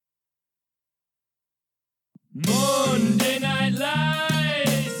Monday Night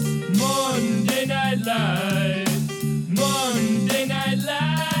Lights, Monday Night Lights, Monday Night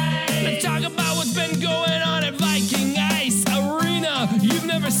Lights. Let's talk about what's been going on at Viking Ice Arena. You've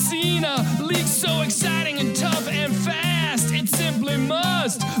never seen a league so exciting and tough and fast. It simply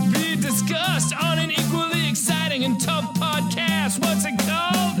must be discussed on an equally exciting and tough podcast. What's it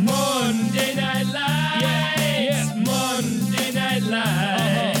called? Monday Night Lights. Yeah. Monday Night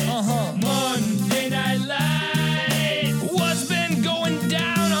Lights. Monday Night Lights. What's been going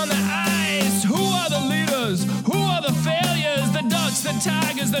down on the ice? Who are the leaders? Who are the failures? The Ducks, the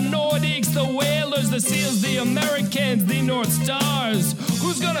Tigers, the Nordiques, the Whalers, the Seals, the Americans, the North Stars.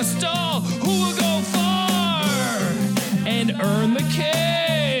 Who's gonna stall? Who will go far and earn the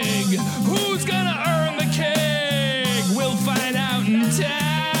keg? Who's gonna earn the keg? We'll find out in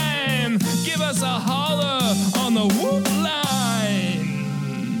time. Give us a holler on the whoop line.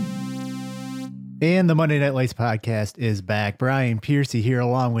 And the Monday Night Lights podcast is back. Brian Piercy here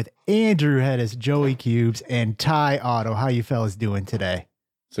along with Andrew Hedis, Joey Cubes, and Ty Otto. How you fellas doing today?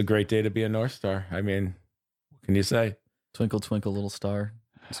 It's a great day to be a North Star. I mean, what can you say? Twinkle, twinkle, little star.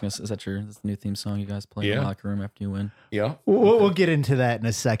 Is that that's the new theme song you guys play in the locker room after you win? Yeah. We'll get into that in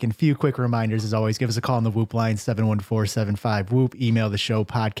a second. Few quick reminders as always. Give us a call on the Whoop line, 714-75-WHOOP. Email the show,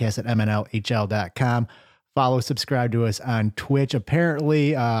 podcast@mnlhl.com. Follow, subscribe to us on Twitch.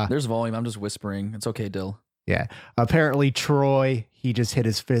 Apparently, There's volume. I'm just whispering. It's okay, Dill. yeah. Apparently, Troy, he just hit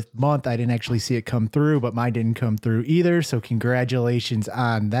his 5th month. I didn't actually see it come through, but mine didn't come through either. So congratulations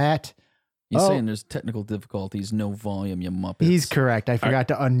on that. He's saying there's technical difficulties, no volume, you muppets. He's correct. I forgot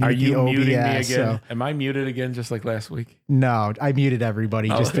to unmute Are you the OBS. muting me again? So, Am I muted again just like last week? no, I muted everybody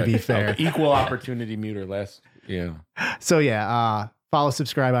just to be fair. Okay. Equal opportunity muter last. Yeah. So yeah, follow,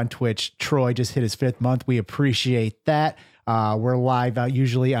 subscribe on Twitch. Troy just hit his 5th month. We appreciate that. We're live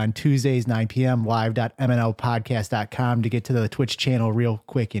usually on Tuesdays, 9 p.m. live.mnlpodcast.com to get to the Twitch channel real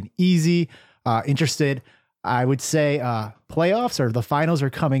quick and easy. Interested, I would say playoffs or the finals are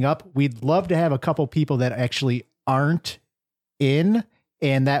coming up. We'd love to have a couple people that actually aren't in,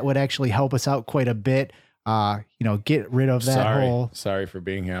 and that would actually help us out quite a bit. Get rid of that whole. Sorry for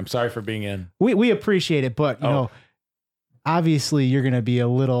being here. I'm sorry for being in. We appreciate it, but you know, obviously you're going to be a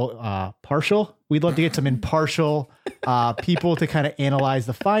little partial. We'd love to get some impartial people to kind of analyze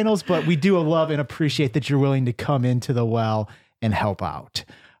the finals, but we do love and appreciate that you're willing to come into the well and help out.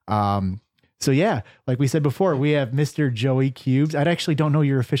 So yeah, like we said before, we have Mr. Joey Cubes. I actually don't know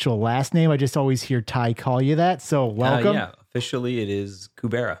your official last name. I just always hear Ty call you that. So welcome. Yeah, officially it is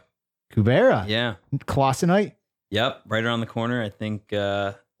Kubera. Kubera. Yeah. Clausenite. Yep, right around the corner. I think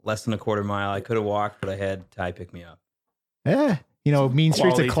less than a quarter mile. I could have walked, but I had Ty pick me up. Yeah. Mean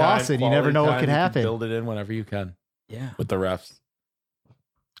streets of Clausen. You never know what could happen. Build it in whenever you can. Yeah. With the refs.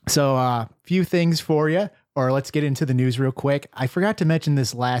 So few things for you. Or let's get into the news real quick. I forgot to mention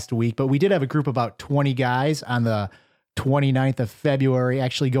this last week, but we did have a group of about 20 guys on the 29th of February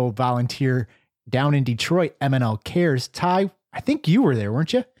actually go volunteer down in Detroit, MNL Cares. Ty, I think you were there,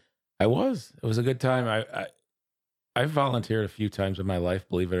 weren't you? I was. It was a good time. I volunteered a few times in my life,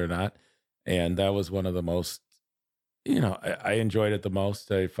 believe it or not. And that was one of the most, I enjoyed it the most.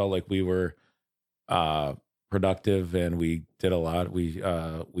 I felt like we were productive and we did a lot. We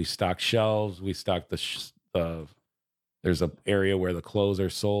stocked shelves. We stocked there's an area where the clothes are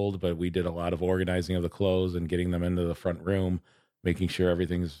sold, but we did a lot of organizing of the clothes and getting them into the front room, making sure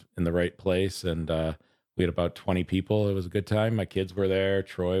everything's in the right place. And we had about 20 people. It was a good time. My kids were there.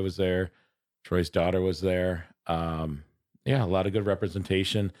 Troy was there. Troy's daughter was there. A lot of good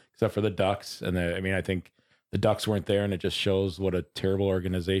representation, except for the Ducks. And I think the Ducks weren't there, and it just shows what a terrible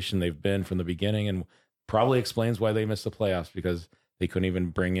organization they've been from the beginning, and probably explains why they missed the playoffs, because they couldn't even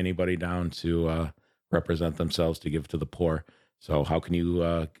bring anybody down to represent themselves to give to the poor. So how can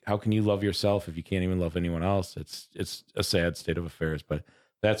you love yourself if you can't even love anyone else? It's a sad state of affairs, but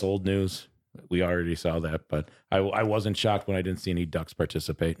that's old news. We already saw that, but I wasn't shocked when I didn't see any Ducks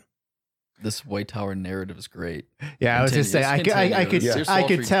participate. This White Tower narrative is great. Yeah, I was just saying, I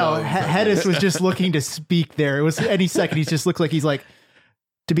could tell Hedis was just looking to speak there. It was any second. He just looked like he's like,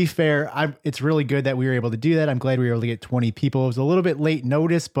 to be fair, it's really good that we were able to do that. I'm glad we were able to get 20 people. It was a little bit late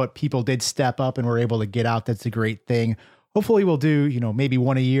notice, but people did step up and were able to get out. That's a great thing. Hopefully we'll do, maybe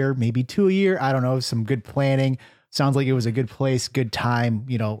one a year, maybe 2 a year. I don't know, some good planning. Sounds like it was a good place, good time,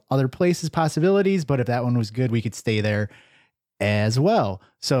 other places, possibilities. But if that one was good, we could stay there as well.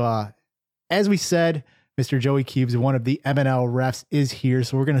 So as we said, Mr. Joey Cubes, one of the MNL refs, is here.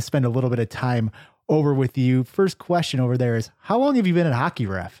 So we're going to spend a little bit of time over with you. First question over there is, how long have you been a hockey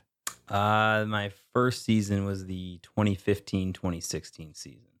ref? My first season was the 2015-2016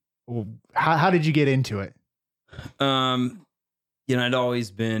 season. How did you get into it? I'd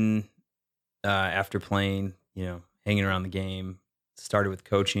always been, after playing, hanging around the game, started with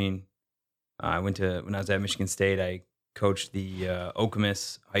coaching. When I was at Michigan State, I coached the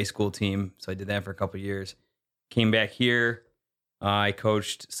Okemos high school team. So I did that for a couple of years. Came back here. I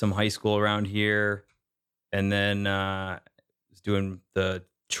coached some high school around here. And then was doing the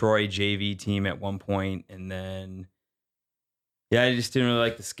Troy JV team at one point. And then, I just didn't really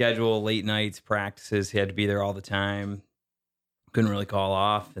like the schedule, late nights, practices. He had to be there all the time. Couldn't really call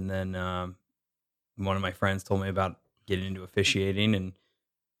off. And then one of my friends told me about getting into officiating. And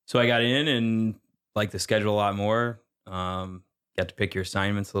so I got in and liked the schedule a lot more. Got to pick your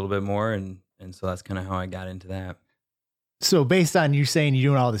assignments a little bit more. And so that's kind of how I got into that. So based on you saying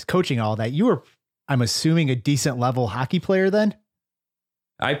you're doing all this coaching, all that, you were, I'm assuming, a decent level hockey player then?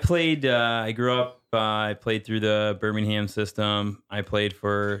 I played, I grew up, I played through the Birmingham system. I played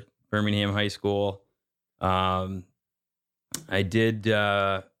for Birmingham High School. I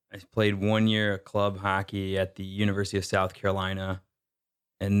played 1 year of club hockey at the University of South Carolina.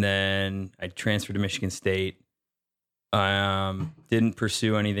 And then I transferred to Michigan State. Didn't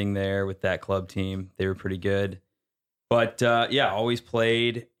pursue anything there with that club team. They were pretty good. But always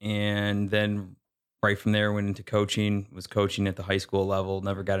played. And then right from there went into coaching, was coaching at the high school level,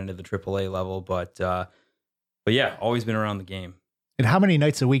 never got into the AAA level. But always been around the game. And how many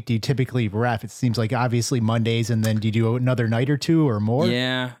nights a week do you typically ref? It seems like obviously Mondays, and then do you do another night or two or more?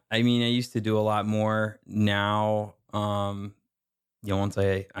 Yeah. I mean, I used to do a lot more. Now, once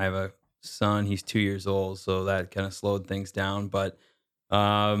I have a son, he's 2 years old, so that kind of slowed things down. But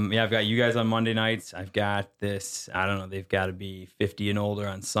I've got you guys on Monday nights. I've got this, I don't know, they've got to be 50 and older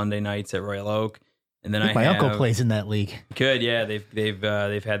on Sunday nights at Royal Oak. And then my uncle plays in that league. Good, yeah. They've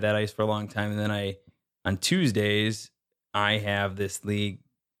had that ice for a long time. And then on Tuesdays, I have this league.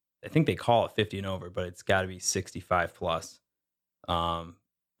 I think they call it 50 and over, but it's got to be 65 plus.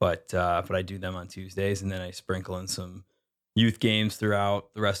 But I do them on Tuesdays, and then I sprinkle in some youth games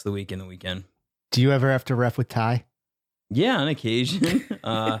throughout the rest of the week and the weekend. Do you ever have to ref with Ty? Yeah, on occasion.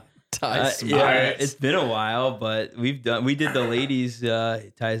 It's been a while, but we did the ladies,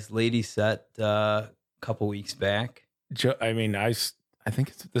 Ty's ladies set a couple weeks back. I mean, I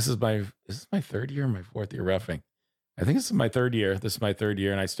think this is my third year or my fourth year reffing. I think this is my third year.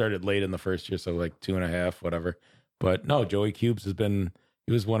 And I started late in the first year, so like 2.5, whatever. But no, Joey Cubes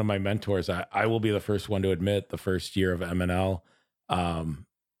he was one of my mentors. I will be the first one to admit the first year of MNL. I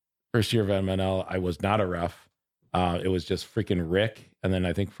was not a ref. It was just freaking Rick. And then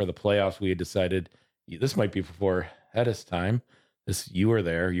I think for the playoffs, we had decided this might be before Hedis time. You were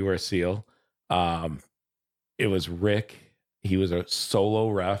there. You were a SEAL. It was Rick. He was a solo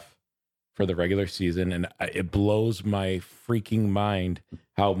ref for the regular season, and it blows my freaking mind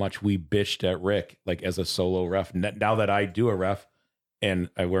how much we bitched at Rick, like as a solo ref. Now that I do a ref, and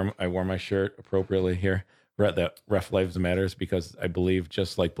I wore my shirt appropriately here, that Ref Lives Matters, because I believe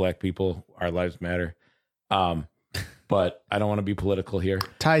just like black people, our lives matter. But I don't want to be political here.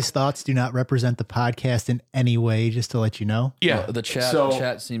 Ty's thoughts do not represent the podcast in any way, just to let you know. Yeah, well, the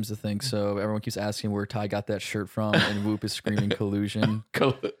chat seems to think so. Everyone keeps asking where Ty got that shirt from, and Whoop is screaming collusion.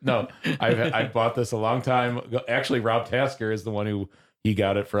 No, I bought this a long time ago. Actually, Rob Tasker is the one he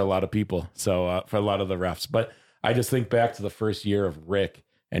got it for a lot of people. So for a lot of the refs. But I just think back to the first year of Rick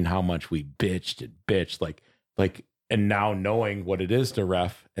and how much we bitched, and now knowing what it is to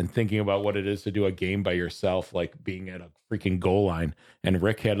ref and thinking about what it is to do a game by yourself, like being at a freaking goal line. And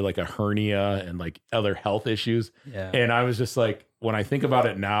Rick had like a hernia and like other health issues. Yeah. And I was just like, when I think about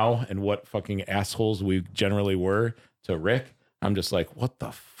it now and what fucking assholes we generally were to Rick, I'm just like, what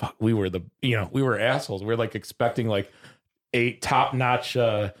the fuck? We were assholes. We were like expecting like a top-notch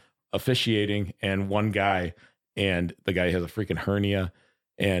officiating and one guy, and the guy has a freaking hernia.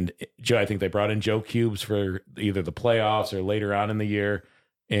 And Joe, I think they brought in Joe Cubes for either the playoffs or later on in the year.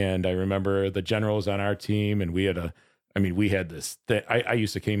 And I remember the general was on our team, and we had this thing. I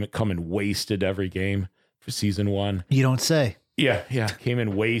used to come in wasted every game for season 1. You don't say. Yeah. Came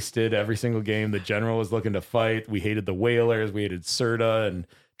in wasted every single game. The general was looking to fight. We hated the Whalers. We hated Serta and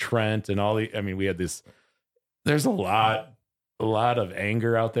Trent and we had this. There's a lot of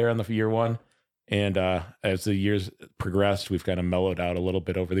anger out there on the year 1. And as the years progressed, we've kind of mellowed out a little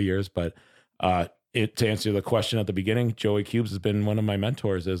bit over the years. But to answer the question at the beginning, Joey Cubes has been one of my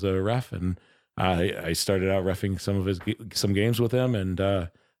mentors as a ref. And I started out reffing some games with him, and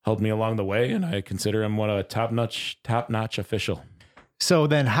helped me along the way. And I consider him a top-notch official. So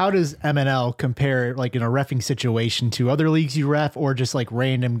then how does MNL compare, like in a reffing situation, to other leagues you ref, or just like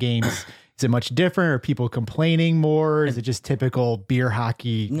random games Is it much different? Are people complaining more? Is it just typical beer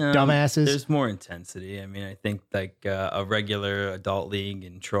hockey dumbasses? There's more intensity. I mean, I think like a regular adult league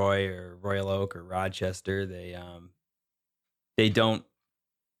in Troy or Royal Oak or Rochester, they don't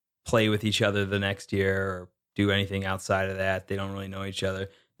play with each other the next year or do anything outside of that. They don't really know each other.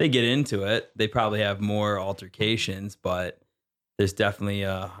 They get into it. They probably have more altercations, but there's definitely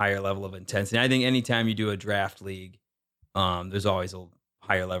a higher level of intensity. I think anytime you do a draft league, there's always a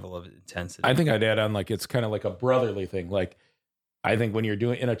higher level of intensity. I think I'd add on, like, it's kind of like a brotherly thing. Like, I think when you're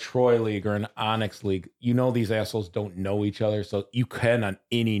doing in a Troy league or an Onyx league, these assholes don't know each other. So you can on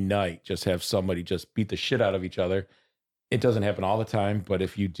any night just have somebody just beat the shit out of each other. It doesn't happen all the time, but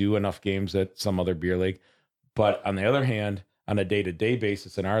if you do enough games at some other beer league. But on the other hand, on a day-to-day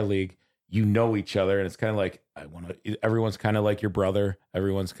basis in our league, each other, and it's kind of like everyone's kind of like your brother.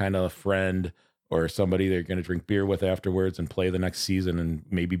 Everyone's kind of a friend or somebody they're going to drink beer with afterwards and play the next season and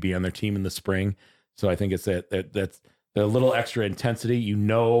maybe be on their team in the spring. So I think it's that's the little extra intensity.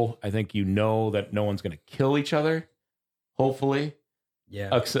 I think that no one's going to kill each other. Hopefully,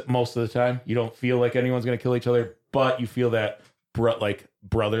 yeah. Except most of the time, you don't feel like anyone's going to kill each other, but you feel that like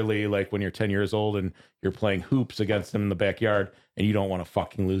brotherly, like when you're 10 years old and you're playing hoops against them in the backyard and you don't want to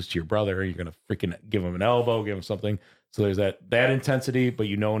fucking lose to your brother. You're going to freaking give him an elbow, give him something. So there's that intensity, but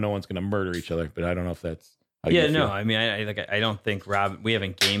no one's going to murder each other. But I don't know if that's how you feel. I mean, I don't think we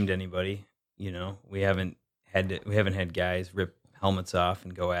haven't gamed anybody. We haven't had guys rip helmets off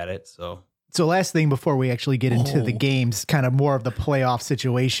and go at it. So last thing before we actually get into the games, kind of more of the playoff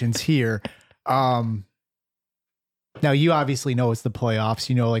situations here. Now you obviously know it's the playoffs.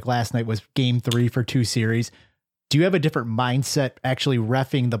 Like last night was game 3 for 2 series. Do you have a different mindset actually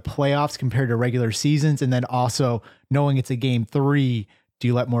reffing the playoffs compared to regular seasons? And then also knowing it's a game 3, do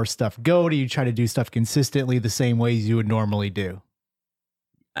you let more stuff go? Do you try to do stuff consistently the same ways you would normally do?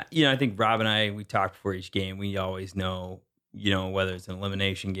 I think Rob and I, we talk before each game. We always know, whether it's an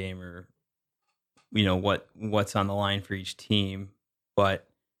elimination game or, what's on the line for each team. But,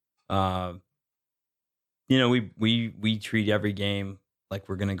 we treat every game like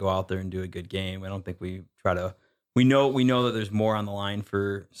we're going to go out there and do a good game. I don't think we try to. We know that there's more on the line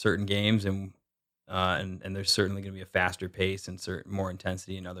for certain games, and there's certainly going to be a faster pace and more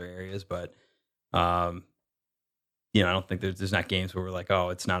intensity in other areas. But I don't think there's not games where we're like, oh,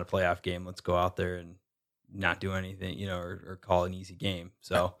 it's not a playoff game. Let's go out there and not do anything, or call it an easy game.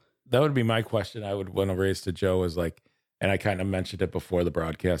 So that would be my question. I would want to raise to Joe is like, and I kind of mentioned it before the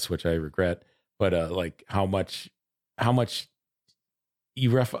broadcast, which I regret. But like how much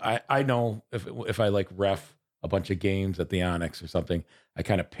you ref? I know if I like ref a bunch of games at the Onyx or something, I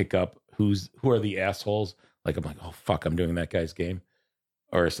kind of pick up who are the assholes. Like I'm like, oh fuck, I'm doing that guy's game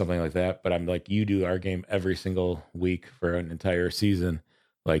or something like that. But I'm like, you do our game every single week for an entire season.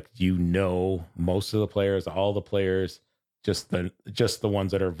 Like most of the players, all the players, just the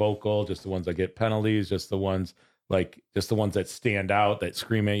ones that are vocal, just the ones that get penalties, just the ones that stand out, that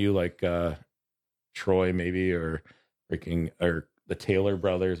scream at you, like Troy maybe or the Taylor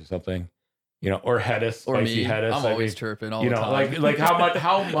brothers or something, or Hedis or me. Hedis. I'm always chirping all the time. like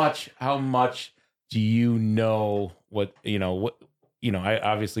how much do you know what I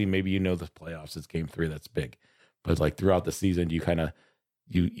obviously maybe the playoffs, it's game 3, that's big, but like throughout the season, you kind of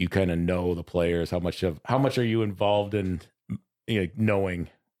know the players. How much are you involved in knowing?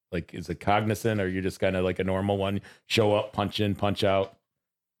 Like, is it cognizant, or you just kind of like a normal one, show up, punch in, punch out,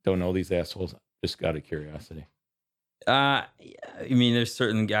 don't know these assholes? Just out of curiosity. I mean, there's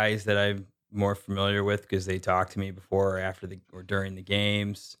certain guys that I'm more familiar with because they talk to me before or after or during the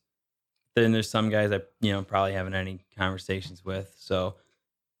games. Then there's some guys I probably haven't had any conversations with. So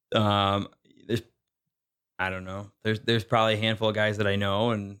I don't know. There's probably a handful of guys that I know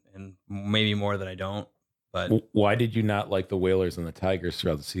and maybe more that I don't. But why did you not like the Whalers and the Tigers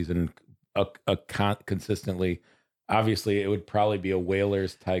throughout the season consistently? Obviously, it would probably be a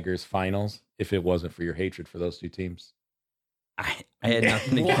Whalers-Tigers finals if it wasn't for your hatred for those two teams. I had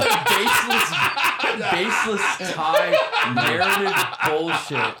nothing to What baseless tie narrative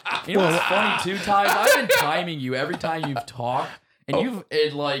bullshit. You know what's funny too, Ty? I've been timing you every time you've talked. And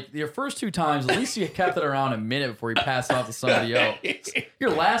your first 2 times, at least you kept it around a minute before you passed off to somebody else. Your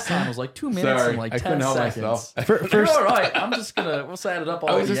last time was like 2 minutes and like 10 seconds. You're all right. We'll set it up all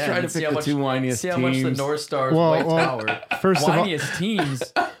I was just trying to pick the 2 whiniest teams. See how much the North Stars White Tower. First whiniest teams.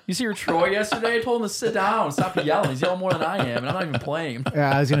 You see your Troy yesterday? I told him to sit down and stop yelling. He's yelling more than I am, and I'm not even playing.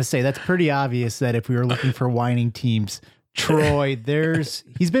 Yeah, I was going to say, that's pretty obvious that if we were looking for whining teams, Troy,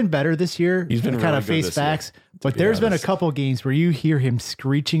 he's been better this year. He's been kind of face facts, but there's been a couple games where you hear him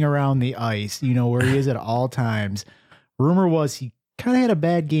screeching around the ice, where he is at all times. Rumor was he kind of had a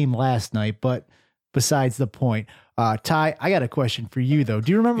bad game last night, but besides the point. Ty, I got a question for you though.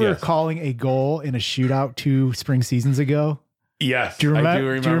 Do you remember calling a goal in a shootout 2 spring seasons ago? Yes. Do you I do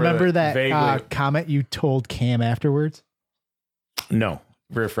remember that comment you told Cam afterwards? No,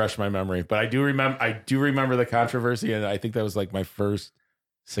 refresh my memory, but I do remember the controversy, and I think that was like my first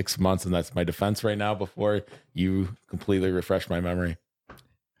 6 months, and that's my defense right now before you completely refresh my memory.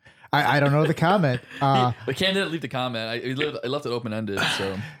 I don't know the comment. But Cam didn't leave the comment. I left it open-ended.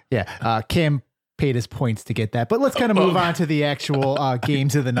 So yeah, Cam paid his points to get that. But let's kind of move on to the actual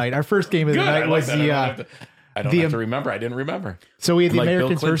games of the night. Our first game of the night was I don't have to remember. I didn't remember. So we had the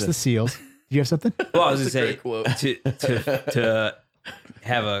Americans versus the Seals. Do you have something? Well, I was going to say to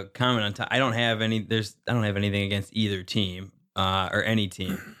have a comment on time. I don't have anything against either team or any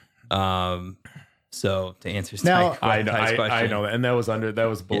team. So to answer Ty's question, I know that, and that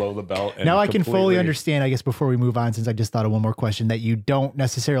was below the belt. And now I can fully understand, I guess, before we move on, since I just thought of one more question, that you don't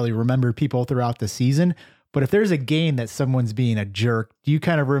necessarily remember people throughout the season. But if there's a game that someone's being a jerk, do you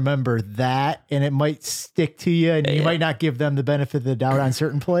kind of remember that, and it might stick to you, and you might not give them the benefit of the doubt on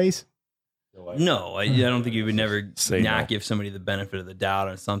certain plays? No, I don't think you would never give somebody the benefit of the doubt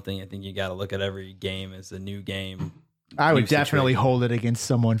on something. I think you got to look at every game as a new game. I would definitely hold it against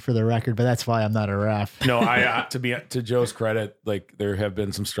someone for the record, but that's why I'm not a ref. No, to Joe's credit, like there have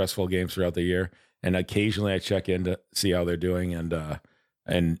been some stressful games throughout the year, and occasionally I check in to see how they're doing, and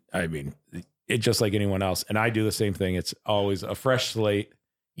I mean, it's just like anyone else, and I do the same thing. It's always a fresh slate,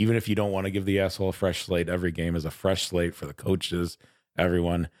 even if you don't want to give the asshole a fresh slate. Every game is a fresh slate for the coaches,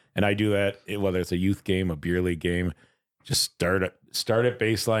 everyone, and I do that whether it's a youth game, a beer league game. Just start at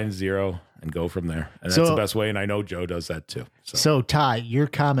baseline 0 and go from there. And that's the best way. And I know Joe does that too. So Ty, your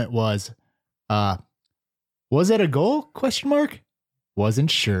comment was it a goal? ?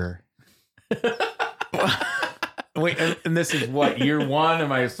 Wasn't sure. Wait, and this is what, year 1?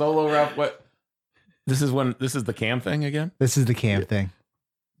 Am I a solo ref? What? This is the Cam thing again? This is the Cam thing.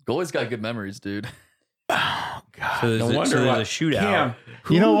 Goalie's got good memories, dude. Oh God! So there's a shootout. Cam,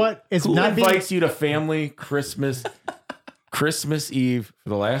 you know what? It's who not invites you to family Christmas Eve for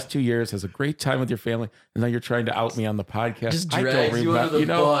the last 2 years, has a great time with your family, and now you're trying to out me on the podcast. Just drags you under the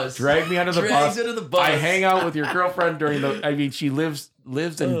bus. Drag me under the bus. I hang out with your girlfriend during she lives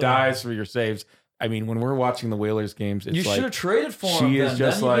and dies for your saves. I mean, when we're watching the Whalers games, it's you should have traded for him. She is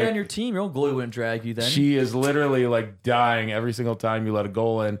just then like, you'd be on your team. Your old goalie wouldn't drag you then. She is literally like dying every single time you let a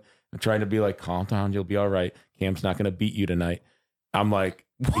goal in. I'm trying to be like, calm down, you'll be all right. Cam's not going to beat you tonight. I'm like,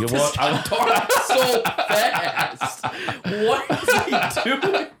 I'm talking so fast. What is he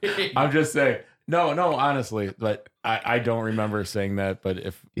doing? I'm just saying. No, honestly, but I don't remember saying that. But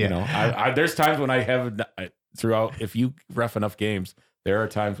if you know, there's times when I have throughout. If you ref enough games, there are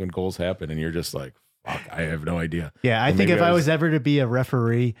times when goals happen, and you're just like, fuck, I have no idea. Yeah, I think if I was ever to be a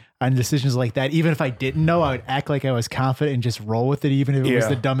referee on decisions like that, even if I didn't know, I would act like I was confident and just roll with it, even if it was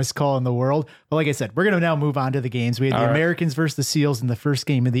the dumbest call in the world. But like I said, we're going to now move on to the games. We had the Americans versus the Seals in the first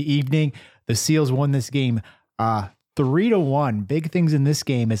game of the evening. The Seals won this game 3-1. Big things in this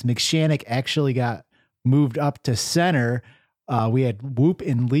game as McShannock actually got moved up to center. We had Whoop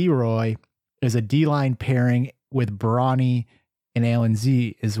and Leroy as a D-line pairing with Brawny and Alan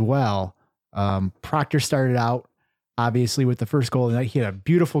Z as well. Proctor started out obviously with the first goal of the night. He had a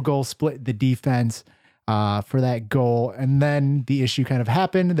beautiful goal, split the defense for that goal. And then the issue kind of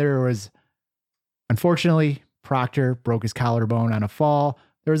happened. There was, unfortunately, Proctor broke his collarbone on a fall.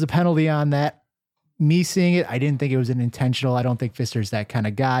 There was a penalty on that. Me seeing it, I didn't think it was an intentional. I don't think Pfister's that kind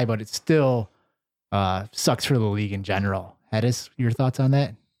of guy, but it still sucks for the league in general. Hedis, your thoughts on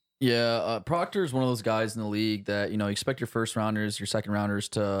that? Yeah, Proctor is one of those guys in the league that, you expect your first rounders, your second rounders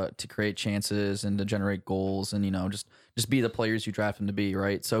to create chances and to generate goals and, just be the players you draft him to be,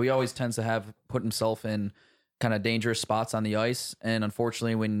 right? So he always tends to put himself in kind of dangerous spots on the ice. And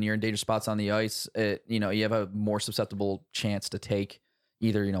unfortunately, when you're in dangerous spots on the ice, you have a more susceptible chance to take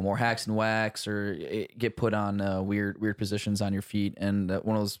either, more hacks and whacks or get put on weird positions on your feet. And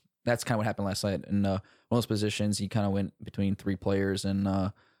that's kind of what happened last night. In one of those positions, he kind of went between 3 players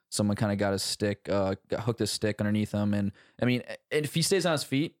and, someone kind of got his stick, hooked his stick underneath him, and I mean, if he stays on his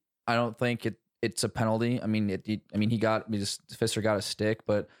feet, I don't think it's a penalty. I mean, Pfister got a stick,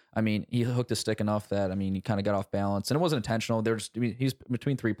 but I mean, he hooked his stick enough that he kind of got off balance, and it wasn't intentional. He's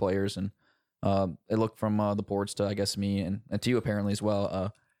between 3 players, and it looked from the boards to I guess me and to you apparently as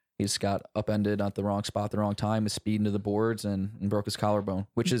well. He just got upended at the wrong spot, at the wrong time, with speed into the boards and broke his collarbone,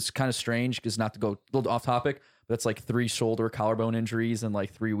 which is kind of strange because not to go a little off topic. That's like 3 shoulder collarbone injuries in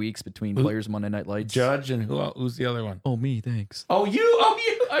like 3 weeks between players Monday Night Lights. Judge and who's the other one? Oh, me, thanks. Oh, you.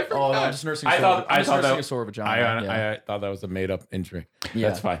 I forgot. Oh, I'm just nursing a sore vagina. I thought that was a made up injury. Yeah.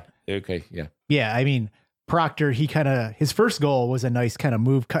 That's fine. Okay, yeah. Yeah, I mean, Proctor, his first goal was a nice kind of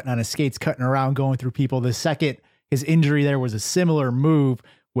move, cutting on his skates, cutting around, going through people. The second, his injury there was a similar move,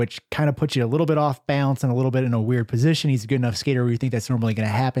 which kind of puts you a little bit off balance and a little bit in a weird position. He's a good enough skater where you think that's normally going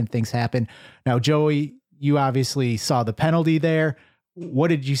to happen. Things happen. Now, Joey, you obviously saw the penalty there. What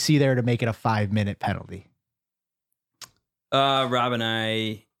did you see there to make it a 5-minute penalty? Rob and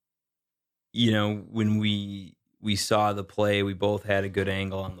I, when we saw the play, we both had a good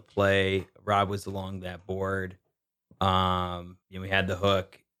angle on the play. Rob was along that board. We had the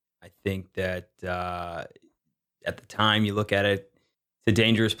hook. I think that at the time you look at it, it's a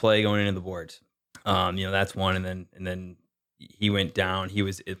dangerous play going into the boards. That's one. And then he went down.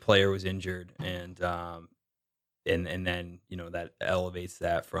 The player was injured, and then that elevates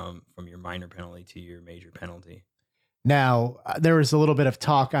that from your minor penalty to your major penalty. Now, there was a little bit of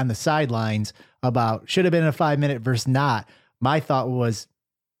talk on the sidelines about should have been a 5-minute versus not. My thought was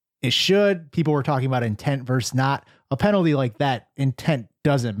it should. People were talking about intent versus not. A penalty like that, intent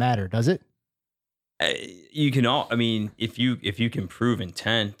doesn't matter, does it? You can if you can prove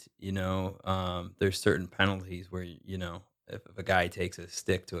intent, there's certain penalties where, if a guy takes a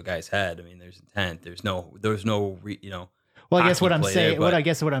stick to a guy's head, there's intent. There's no, Well, I guess what I'm saying,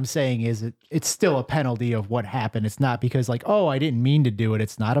 what I'm saying is it's still a penalty of what happened. It's not because like, oh, I didn't mean to do it.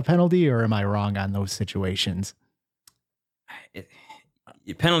 It's not a penalty, or am I wrong on those situations?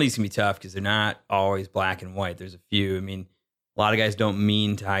 Penalties can be tough because they're not always black and white. There's a few. A lot of guys don't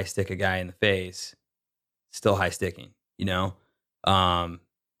mean to high stick a guy in the face. Still high sticking, didn't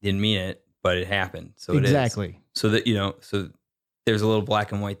mean it, but it happened. So exactly. It is. So that, so there's a little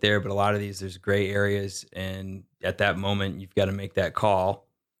black and white there, but a lot of these, there's gray areas. And at that moment, you've got to make that call.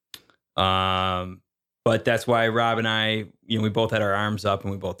 But that's why Rob and I, we both had our arms up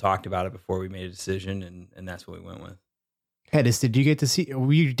and we both talked about it before we made a decision. And that's what we went with. Hedis, did you get to see?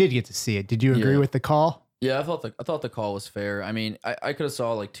 You did get to see it. Did you agree with the call? Yeah, I thought the call was fair. I could have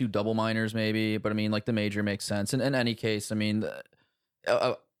saw like 2 double minors maybe, but like the major makes sense. And in any case,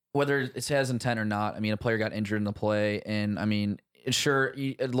 whether it has intent or not, a player got injured in the play, and sure,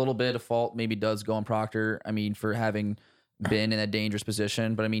 a little bit of fault maybe does go on Proctor. For having been in that dangerous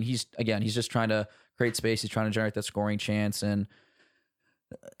position, but he's just trying to create space. He's trying to generate that scoring chance, and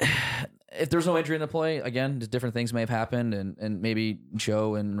if there's no injury in the play, again, just different things may have happened, and maybe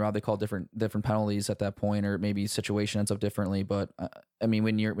Joe and Rob, they call different penalties at that point, or maybe situation ends up differently. But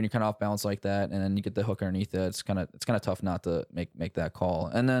when you're kind of off balance like that, and then you get the hook underneath it, it's kind of tough not to make that call.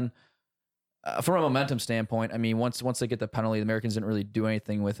 And then from a momentum standpoint, once they get the penalty, the Americans didn't really do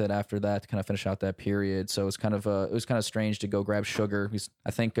anything with it after that to kind of finish out that period. So it was kind of strange to go grab Sugar.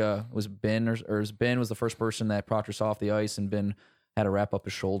 I think it was Ben or Ben was the first person that Proctor saw off the ice, and Ben had to wrap up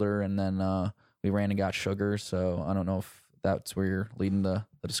his shoulder, and then we ran and got Sugar. So I don't know if that's where you're leading the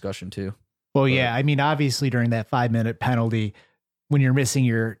discussion to. Well, yeah, obviously during that 5-minute penalty, when you're missing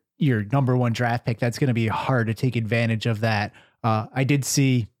your number 1 draft pick, that's going to be hard to take advantage of that. I did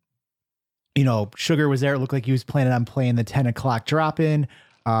see, Sugar was there. It looked like he was planning on playing the 10 o'clock drop-in.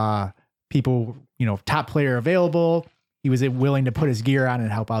 People, top player available. He was willing to put his gear on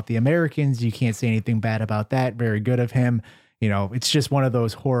and help out the Americans. You can't say anything bad about that. Very good of him. It's just one of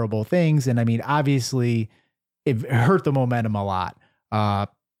those horrible things. And obviously it hurt the momentum a lot. I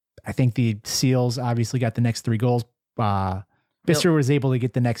think the Seals obviously got the next 3 goals. Bister was able to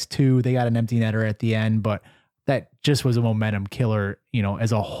get the next 2. They got an empty netter at the end, but that just was a momentum killer,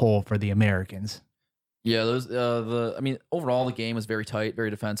 as a whole for the Americans. Yeah, those overall the game was very tight,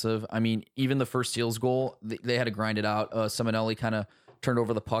 very defensive. Even the first Seals goal, they had to grind it out. Simonelli kind of turned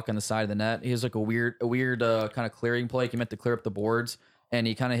over the puck on the side of the net. He was like a weird kind of clearing play. He meant to clear up the boards, and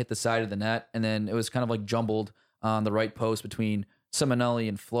he kind of hit the side of the net, and then it was kind of like jumbled on the right post between Simonelli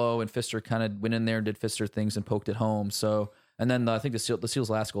and Flo, and Pfister kind of went in there and did Pfister things and poked it home. So, and then I think the Seals'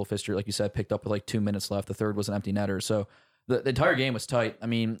 last goal, Pfister, like you said, picked up with like 2 minutes left. The third was an empty netter. So the entire game was tight.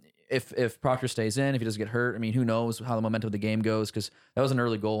 If Proctor stays in, if he doesn't get hurt, who knows how the momentum of the game goes, because that was an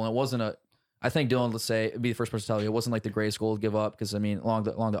early goal, and it wasn't I think Dylan, let's say, would be the first person to tell you, it wasn't like the greatest goal to give up, because, along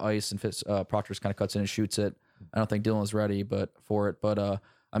the ice, and Proctor kind of cuts in and shoots it. I don't think Dylan was ready for it. But,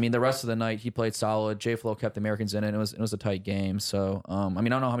 the rest of the night, he played solid. J-Flo kept the Americans in it, and it was a tight game. So, I don't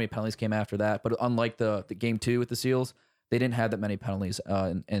know how many penalties came after that, but unlike the game 2 with the Seals, they didn't have that many penalties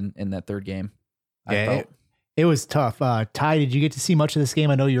in that third game. It was tough. Ty, did you get to see much of this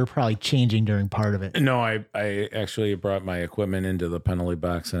game? I know you were probably changing during part of it. No, I actually brought my equipment into the penalty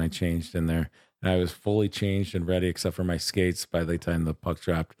box and I changed in there. and I was fully changed and ready, except for my skates by the time the puck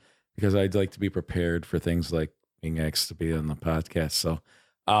dropped, because I'd like to be prepared for things like being asked to be on the podcast. So,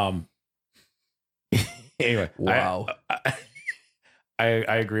 anyway, Wow.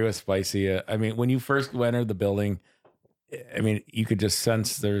 I agree with Spicy. I mean, when you first entered the building, I mean, you could just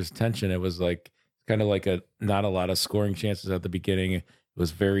sense there's tension. It was like kind of like not a lot of scoring chances at the beginning. It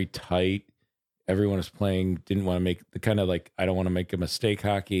was very tight. Everyone was playing, didn't want to make the kind of like, I don't want to make a mistake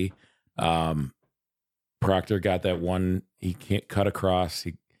hockey. Proctor got that one. He can't cut across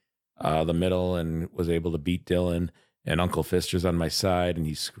the middle and was able to beat Dylan. And Uncle Fister's on my side and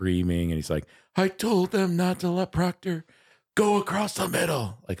he's screaming and he's like, I told them not to let Proctor go across the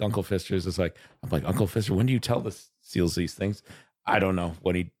middle. Like Uncle Fister's is like, I'm like, Uncle Fister, when do you tell the SEALs these things? I don't know.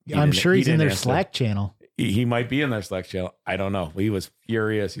 I'm sure he's in their Slack channel. He might be in their Slack channel. I don't know. He was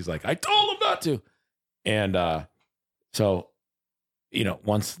furious. He's like, I told him not to. And so,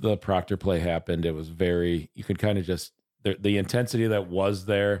 once the Proctor play happened, it was you could kind of just, the intensity that was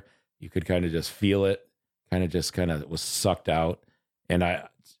there, you could kind of just feel it, kind of was sucked out. And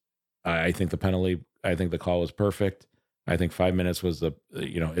I think the call was perfect. I think 5 minutes was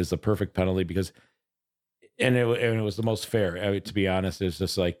is the perfect penalty because, and it was the most fair. I mean, to be honest, it's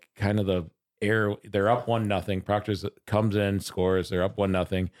just like kind of the air. They're up 1-0. Proctor comes in, scores. They're up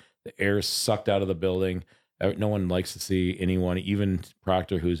 1-0. The air is sucked out of the building. No one likes to see anyone, even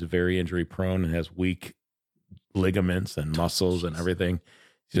Proctor, who's very injury prone and has weak ligaments and muscles and everything.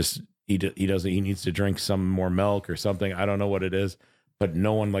 Just he needs to drink some more milk or something. I don't know what it is, but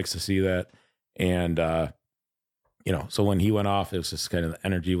no one likes to see that. And so when he went off, it was just kind of the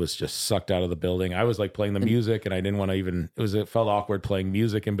energy was just sucked out of the building. I was like playing the music and I didn't want to it felt awkward playing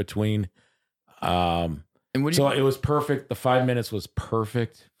music in between. It was perfect. The 5 minutes was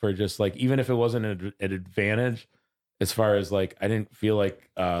perfect for just like, even if it wasn't an advantage, as far as like, I didn't feel like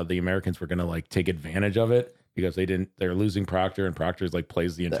the Americans were going to like take advantage of it because they're losing Proctor and Proctor's like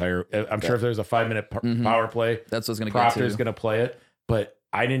plays the entire, I'm sure if there's a 5 minute power play, that's what's going to Proctor's going to play it. But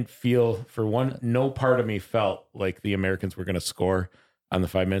I didn't feel no part of me felt like the Americans were going to score on the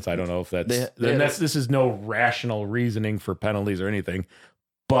 5 minutes. I don't know if this is no rational reasoning for penalties or anything,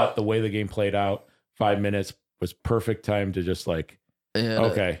 but the way the game played out, 5 minutes was perfect time to just like,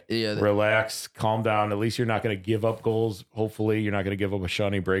 relax, calm down. At least you're not going to give up goals. Hopefully you're not going to give up a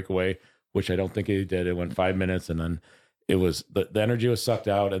Shawnee breakaway, which I don't think he did. It went 5 minutes and then it was, the energy was sucked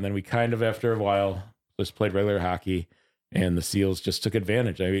out. And then we kind of, after a while, just played regular hockey and the SEALs just took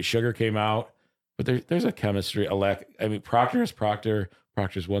advantage. I mean, Sugar came out, but there's a chemistry, a lack. I mean, Proctor is Proctor.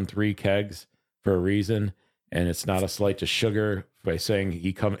 Proctor's won 3 kegs for a reason. And it's not a slight to Sugar by saying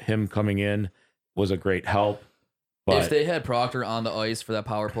him coming in was a great help. But if they had Proctor on the ice for that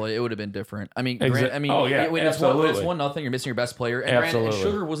power play, it would have been different. I mean, when absolutely. it's 1-0, you're missing your best player. And absolutely. Granted,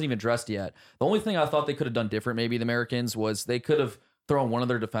 Sugar wasn't even dressed yet. The only thing I thought they could have done different, maybe the Americans, was they could have thrown one of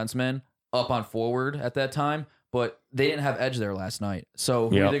their defensemen up on forward at that time, but they didn't have edge there last night. So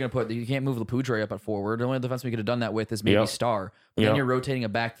who are they going to put? You can't move Lapudre up at forward. The only defenseman you could have done that with is maybe Star. But then you're rotating a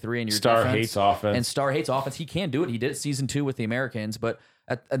back 3 and your Star defense. hates offense. And Star hates offense. He can do it. He did it season 2 with the Americans, but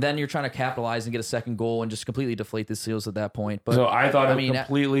then you're trying to capitalize and get a second goal and just completely deflate the SEALs at that point. But so I thought it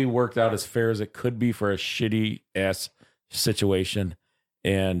completely worked out as fair as it could be for a shitty ass situation.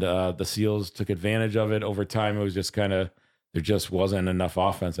 And the SEALs took advantage of it. Over time, it was just kind of, there just wasn't enough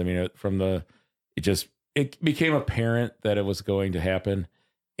offense. I mean, it became apparent that it was going to happen.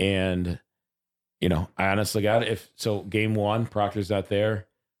 And, I honestly got it. Game 1, Proctor's not there.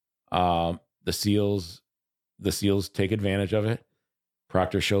 The SEALs take advantage of it.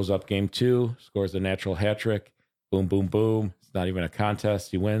 Proctor shows up game 2, scores a natural hat trick. Boom, boom, boom. It's not even a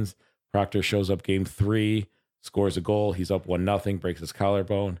contest. He wins. Proctor shows up game 3, scores a goal. He's up 1-0, breaks his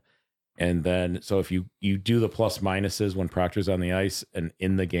collarbone. And then, so if you do the plus minuses when Proctor's on the ice and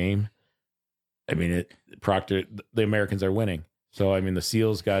in the game, I mean, the Americans are winning. So, I mean, the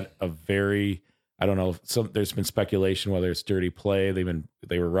SEALs got a very, I don't know, there's been speculation whether it's dirty play. They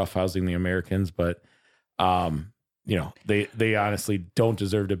were roughhousing the Americans, but, they honestly don't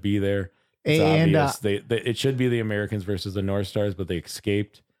deserve to be there. It's obvious. It should be the Americans versus the North Stars, but they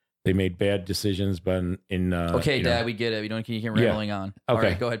escaped. They made bad decisions, but Dad, we get it. You can't keep rambling on. Okay, all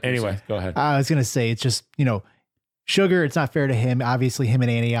right, go ahead. Anyway, go ahead. I was gonna say it's just Sugar. It's not fair to him. Obviously, him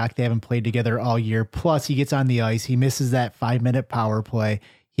and Antioch, they haven't played together all year. Plus, he gets on the ice. He misses that 5-minute power play.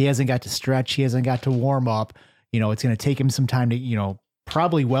 He hasn't got to stretch. He hasn't got to warm up. It's going to take him some time to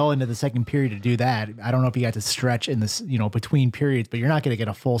probably well into the second period to do that. I don't know if he got to stretch in this, between periods, but you're not going to get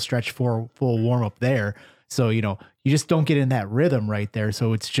a full stretch full warm up there. So, you just don't get in that rhythm right there.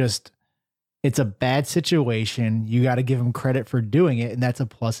 So it's a bad situation. You got to give him credit for doing it. And that's a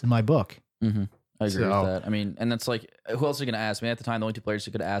plus in my book. Mm-hmm. I agree So- with that. I mean, and that's like, who else are you going to ask? I mean, at the time, the only two players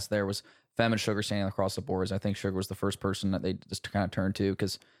you could ask there was Fem and Sugar standing across the boards. I think Sugar was the first person that they just kind of turned to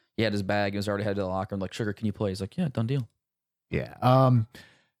because he had his bag. He was already headed to the locker room. Like, Sugar, can you play? He's like, yeah, done deal. Yeah.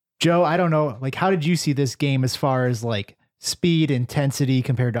 Joe, I don't know. Like, how did you see this game as far as like speed, intensity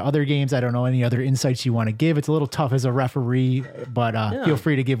compared to other games? I don't know any other insights you want to give. It's a little tough as a referee, but feel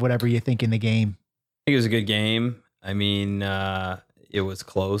free to give whatever you think in the game. I think it was a good game. I mean, it was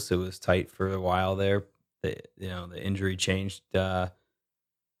close. It was tight for a while there. The injury changed. I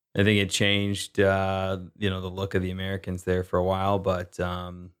think it changed, the look of the Americans there for a while. But,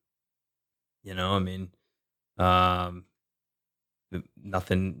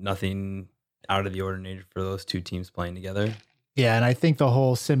 nothing out of the ordinary for those two teams playing together. Yeah, and I think the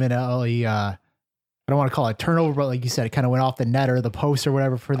whole Simonelli, I don't want to call it turnover, but like you said, it kind of went off the net or the post or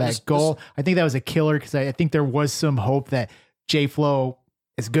whatever for that goal. I think that was a killer because I think there was some hope that Jay Flo,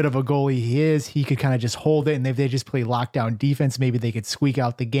 as good of a goalie he is, he could kind of just hold it, and if they just play lockdown defense, maybe they could squeak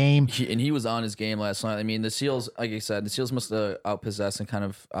out the game. He was on his game last night. I mean, the Seals, like I said, the Seals must have outpossessed and kind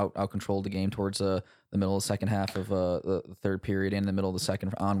of out-controlled the game towards the middle of the second half of the third period and the middle of the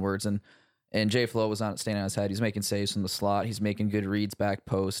second onwards. And Jay Flo was on standing on his head. He's making saves from the slot. He's making good reads back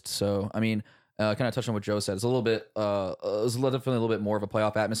post. So, I mean, kind of touch on what Joe said. It's a little bit, it was definitely a little bit more of a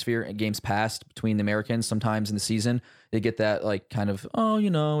playoff atmosphere in games past between the Americans. Sometimes in the season, they get that like kind of,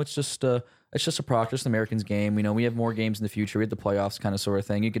 it's just a practice, the Americans game. We have more games in the future. We have the playoffs kind of sort of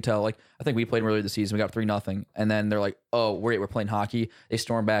thing. You could tell, like, I think we played earlier this season. We got 3-0. And then they're like, oh, we're playing hockey. They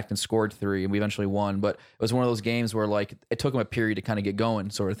stormed back and scored 3, and we eventually won. But it was one of those games where, like, it took them a period to kind of get going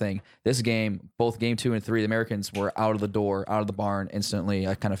sort of thing. This game, both game 2 and 3, the Americans were out of the door, out of the barn instantly.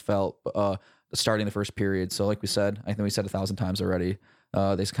 I kind of felt starting the first period. So like we said, I think we said 1,000 times already,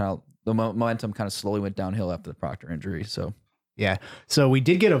 the momentum kind of slowly went downhill after the Proctor injury. So Yeah. So we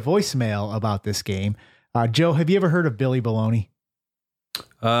did get a voicemail about this game. Joe, have you ever heard of Billy Baloney?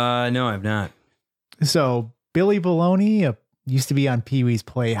 No, I've not. So Billy Baloney used to be on Pee Wee's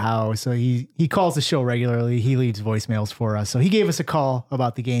Playhouse. So he calls the show regularly. He leaves voicemails for us. So he gave us a call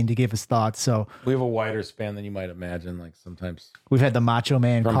about the game to give us thoughts. So We have a wider span than you might imagine. Like sometimes we've had the Macho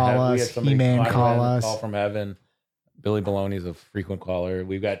Man from call heaven, we had us, somebody He-Man call call in, us. call from heaven. Billy Baloney's a frequent caller.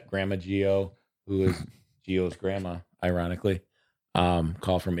 We've got Grandma Gio, who is Gio's grandma, ironically.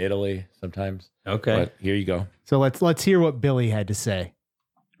 Call from Italy sometimes. Okay. But here you go. So let's hear what Billy had to say.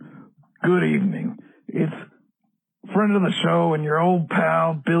 Good evening. It's friend of the show and your old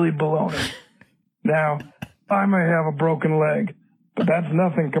pal, Billy Baloney. Now, I may have a broken leg, but that's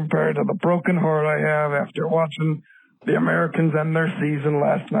nothing compared to the broken heart I have after watching the Americans end their season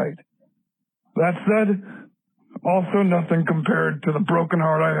last night. That said, also nothing compared to the broken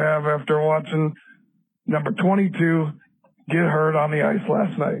heart I have after watching number 22 get hurt on the ice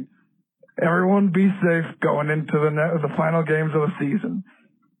last night. Everyone be safe going into the final games of the season.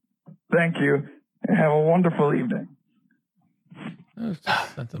 Thank you, and have a wonderful evening. That was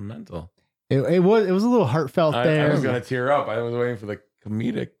just sentimental. It was a little heartfelt there. I was going to tear up. I was waiting for the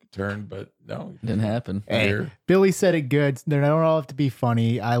comedic turn, but no. it didn't happen. Hey, Billy said it good. They don't all have to be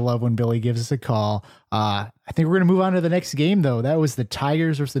funny. I love when Billy gives us a call. I think we're going to move on to the next game, though. That was the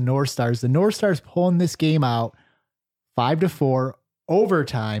Tigers versus the North Stars. The North Stars pulling this game out 5-4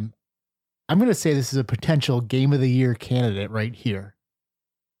 overtime. I'm going to say this is a potential game of the year candidate right here.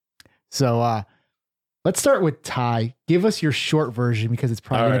 So let's start with Ty. Give us your short version because it's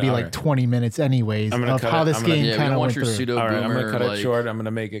probably going to be like 20 minutes anyways of how this game kind of went through. All right, I'm going to cut it short. I'm going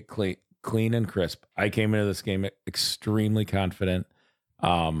to make it clean and crisp. I came into this game extremely confident.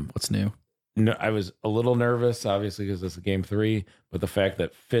 What's new? No, I was a little nervous, obviously, because this is game 3. But the fact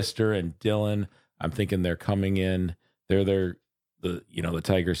that Pfister and Dylan, I'm thinking they're coming in. They're the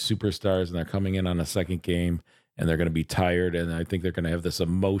Tigers superstars, and they're coming in on a second game, and they're going to be tired. And I think they're going to have this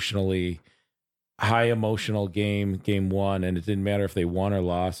high emotional game 1, and it didn't matter if they won or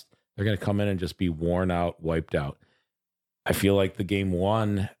lost. They're going to come in and just be worn out, wiped out. I feel like the game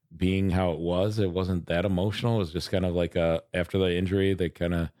 1 being how it wasn't that emotional. It was just kind of like after the injury, they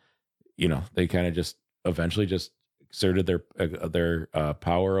kind of just eventually just exerted their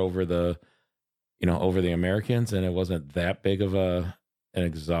power over the Americans, and it wasn't that big of an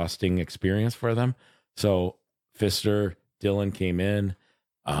exhausting experience for them. So Pfister, Dylan came in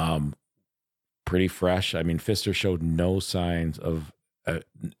pretty fresh. I mean, Pfister showed no signs of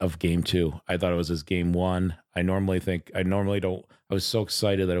game 2. I thought it was his game 1. I normally don't. I was so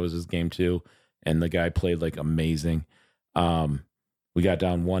excited that it was his game 2, and the guy played like amazing. We got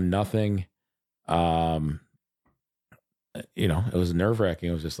down 1-0. It was nerve wracking.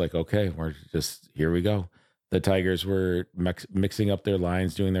 It was just like, okay, we're just here we go. the Tigers were mixing up their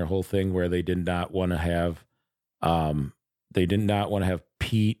lines, doing their whole thing where they did not want to have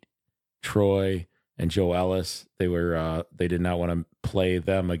Pete, Troy, and Joe Ellis. They did not want to play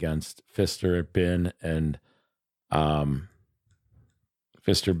them against Fister, Ben, and Sweet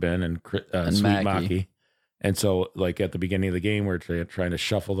Maki. And so, like at the beginning of the game, we're trying to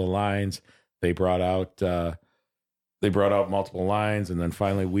shuffle the lines. They brought out multiple lines, and then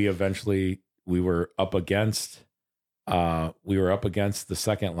finally, we were up against the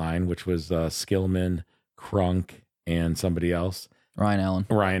second line, which was Skillman, Crunk, and somebody else,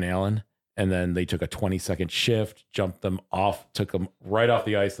 Ryan Allen. And then they took a 20-second shift, jumped them off, took them right off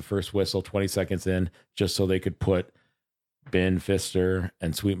the ice, the first whistle, 20 seconds in, just so they could put Ben, Fister,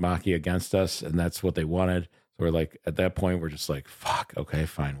 and Sweet Maki against us. And that's what they wanted. So we're like, at that point, we're just like, fuck, okay,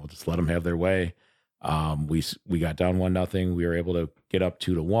 fine. We'll just let them have their way. We got down 1-0. We were able to get up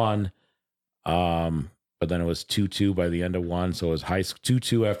 2-1. But then it was 2-2 by the end of one. So it was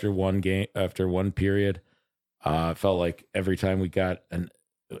 2-2 after one period. It felt like every time we got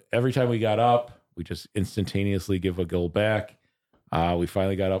up, we just instantaneously give a goal back. We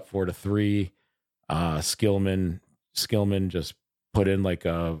finally got up 4-3. Skillman just put in like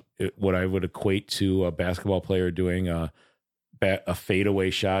what I would equate to a basketball player doing a fadeaway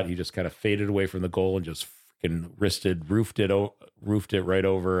shot. He just kind of faded away from the goal and just freaking roofed it right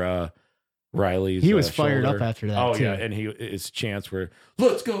over Riley's. He was fired shoulder. up after that. Oh too. yeah, and his chants were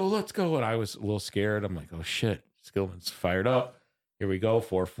let's go, and I was a little scared. I'm like, oh shit, Skillman's fired up. Here we go,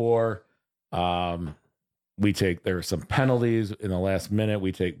 4-4. There were some penalties in the last minute.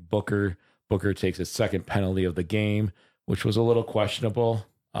 We take Booker. Booker takes his second penalty of the game, which was a little questionable.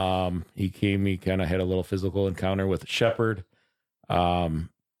 He kind of had a little physical encounter with Shepard. I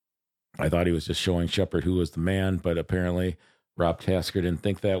thought he was just showing Shepard who was the man, but apparently Rob Tasker didn't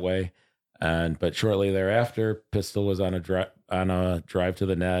think that way. But shortly thereafter, Pistol was on a drive to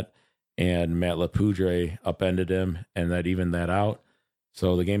the net, and Matt Lapoudre upended him, and that evened that out.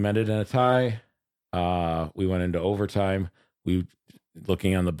 So the game ended in a tie. We went into overtime.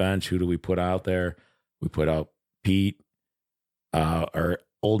 Looking on the bench, who do we put out there? We put out Pete, our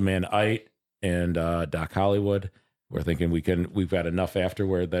old man Ite, and Doc Hollywood. We're thinking we've got enough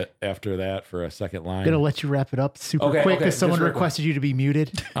after that for a second line. I'm going to let you wrap it up super quick because someone requested you to be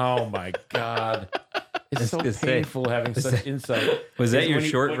muted. Oh my God. It's so painful having such insight. Was that your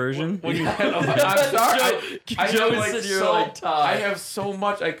short version? I'm sorry. I have so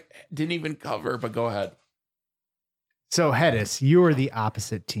much I didn't even cover, but go ahead. So, Hedis, you are the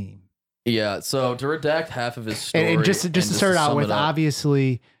opposite team. Yeah, so to redact half of his story. And just to start out with,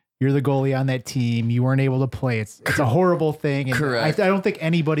 obviously, you're the goalie on that team. You weren't able to play. It's a horrible thing. And correct. I don't think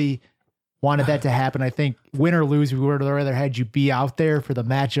anybody wanted that to happen. I think win or lose, we would have rather had you be out there for the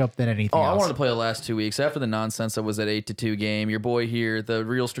matchup than anything else. I wanted to play the last 2 weeks. After the nonsense that was that 8-2 game, your boy here, the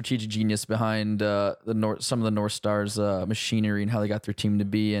real strategic genius behind some of the North Stars machinery and how they got their team to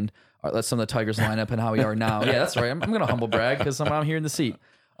be, and let some of the Tigers line up and how we are now. Yeah, that's right. I'm going to humble brag because I'm here in the seat.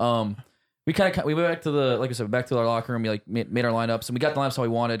 We went back to back to our locker room. We made our lineups, and we got the lineups how we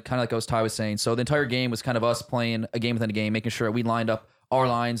wanted, kind of like Ty was saying. So the entire game was kind of us playing a game within a game, making sure we lined up our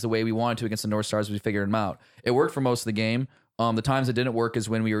lines the way we wanted to against the North Stars. We figured them out. It worked for most of the game. The times it didn't work is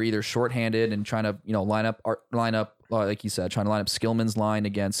when we were either shorthanded and trying to line up like you said, trying to line up Skillman's line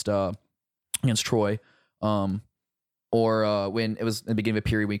against Troy, or when it was in the beginning of a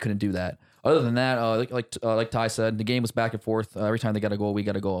period we couldn't do that. Other than that, like Ty said, the game was back and forth. Every time they got a goal, we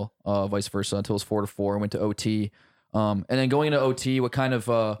got a goal. Vice versa until it was 4-4 and went to OT. And then going into OT, what kind of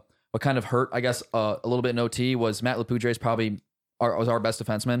hurt, I guess, a little bit in OT was Matt Lapoudre was our best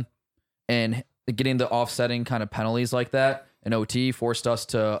defenseman, and getting the offsetting kind of penalties like that in OT forced us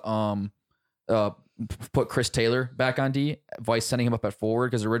to put Chris Taylor back on D, Vice sending him up at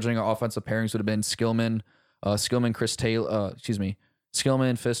forward, because originally our offensive pairings would have been Skillman, Fister,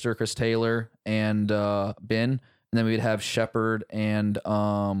 Chris Taylor, and Ben, and then we would have Shepard and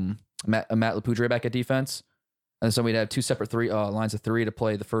Matt Lapoudre back at defense, and so we'd have two separate lines of three to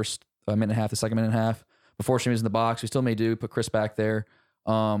play the first minute and a half, the second minute and a half. Before she was in the box, we still may do put Chris back there.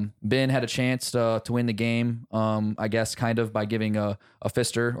 Ben had a chance to win the game, I guess, kind of by giving a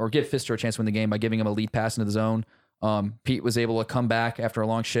Fister, or give Fister a chance to win the game by giving him a lead pass into the zone. Pete was able to come back after a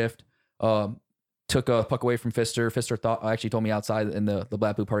long shift, took a puck away from Fister. Fister actually told me outside in the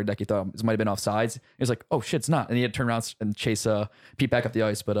Black Blue party deck, he thought it might have been offsides. He was like, oh shit, it's not. And he had to turn around and chase Pete back up the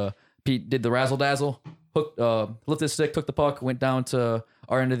ice. But Pete did the razzle dazzle, lifted his stick, took the puck, went down to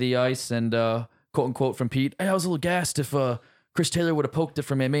our end of the ice, and quote unquote from Pete, hey, I was a little gassed if Chris Taylor would have poked it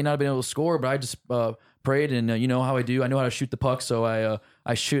for me. I may not have been able to score, but I just prayed, and you know how I do. I know how to shoot the puck, so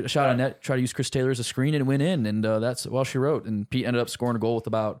I shot a net, try to use Chris Taylor as a screen, and went in, and that's well she wrote. And Pete ended up scoring a goal with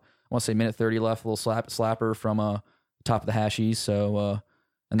about, I want to say, minute 30 left, a little slapper from top of the hashies. So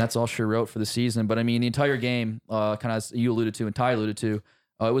and that's all she wrote for the season. But I mean, the entire game, kind of as you alluded to and Ty alluded to,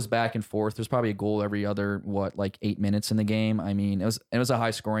 it was back and forth. There's probably a goal every other 8 minutes in the game. I mean, it was a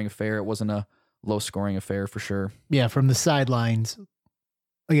high scoring affair. It wasn't a low scoring affair for sure. Yeah, from the sidelines,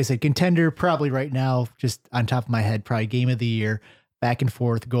 like I said, contender probably right now, just on top of my head, probably game of the year. Back and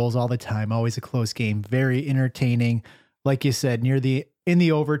forth, goals all the time, always a close game, very entertaining. Like you said, in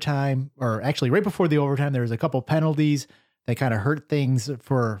the overtime, or actually right before the overtime, there was a couple penalties that kind of hurt things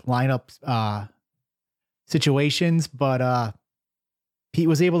for lineup situations, but Pete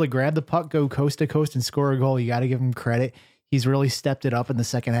was able to grab the puck, go coast to coast, and score a goal. You got to give him credit. He's really stepped it up in the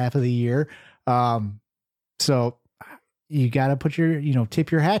second half of the year. So you got to put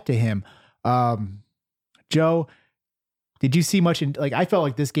tip your hat to him. Joe, did you see much I felt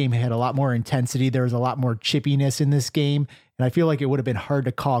like this game had a lot more intensity. There was a lot more chippiness in this game. And I feel like it would have been hard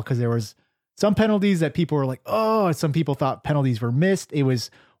to call because there was some penalties that people were like, oh, some people thought penalties were missed. It was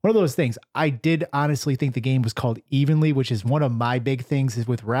one of those things. I did honestly think the game was called evenly, which is one of my big things is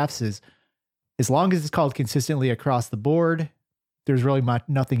with refs is as long as it's called consistently across the board, there's really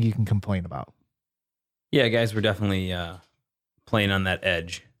nothing you can complain about. Yeah, guys, we're definitely playing on that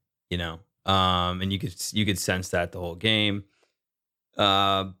edge, and you could sense that the whole game.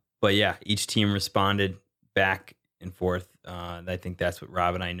 But yeah, each team responded back and forth. I think that's what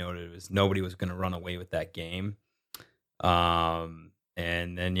Rob and I noted was nobody was going to run away with that game. And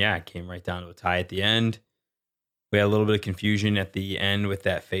then, yeah, it came right down to a tie at the end. We had a little bit of confusion at the end with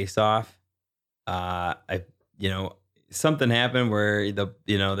that face-off. Something happened where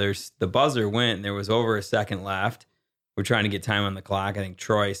there's the buzzer went and there was over a second left. We're trying to get time on the clock. I think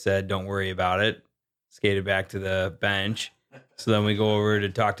Troy said, "Don't worry about it." Skated back to the bench. So then we go over to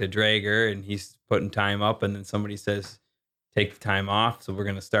talk to Drager, and he's putting time up. And then somebody says, "Take the time off." So we're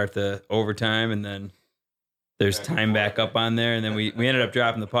going to start the overtime, and then there's time back up on there, and then we ended up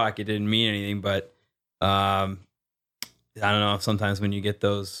dropping the puck. It didn't mean anything, but I don't know. Sometimes when you get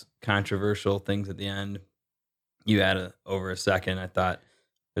those controversial things at the end, you add over a second. I thought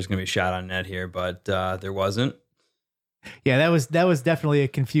there's going to be a shot on net here, but there wasn't. Yeah, that was definitely a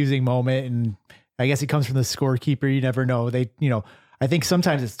confusing moment, and I guess it comes from the scorekeeper. You never know. I think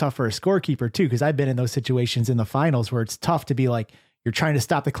sometimes it's tough for a scorekeeper too, because I've been in those situations in the finals where it's tough to be like, you're trying to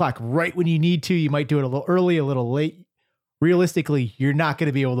stop the clock right when you need to. You might do it a little early, a little late. Realistically, you're not going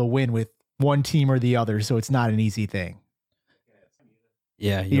to be able to win with one team or the other, so it's not an easy thing.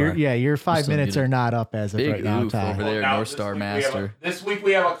 Yeah, your 5 minutes are not up as of right now. Over there, North Star Master. This week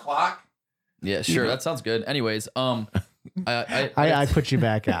we have a clock. Yeah, sure. That sounds good. Anyways, I put you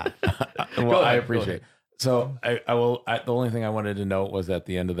back out. Well, I appreciate it. So I will. The only thing I wanted to note was at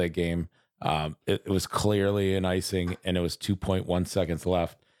the end of that game, it was clearly an icing, and it was 2.1 seconds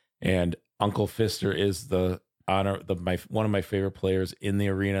left. And Uncle Fister is one of my favorite players in the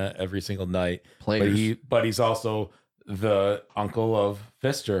arena every single night. But he's also the uncle of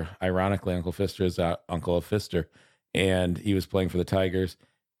Fister. Ironically, Uncle Fister is uncle of Fister, and he was playing for the Tigers.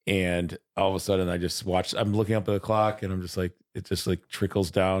 And all of a sudden, I just watched. I'm looking up at the clock, and I'm just like, it just like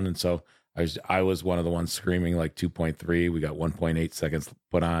trickles down. And so I was one of the ones screaming like 2.3. We got 1.8 seconds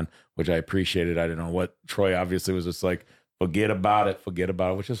put on, which I appreciated. I didn't know what Troy obviously was just like, forget about it,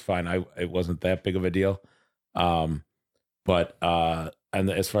 which is fine. It wasn't that big of a deal. But and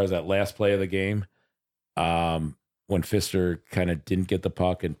as far as that last play of the game, when Fister kind of didn't get the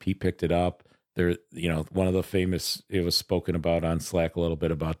puck and Pete picked it up. There, one of the famous, it was spoken about on Slack a little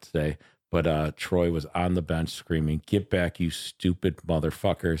bit about today, but Troy was on the bench screaming, "Get back, you stupid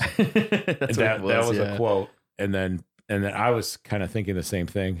motherfuckers." that was a quote. And then I was kind of thinking the same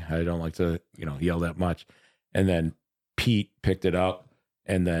thing. I don't like to, yell that much. And then Pete picked it up.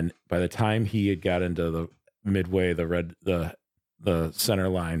 And then by the time he had got into the midway, the center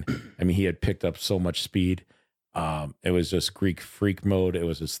line, I mean, he had picked up so much speed. It was just Greek freak mode. It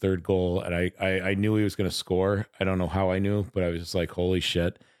was his third goal, and I knew he was going to score. I don't know how I knew, but I was just like, holy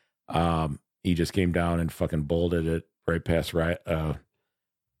shit. He just came down and fucking bolted it right past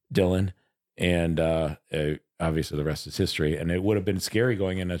Dylan, and obviously the rest is history. And it would have been scary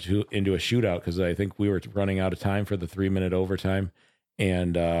going into a shootout, because I think we were running out of time for the 3-minute overtime,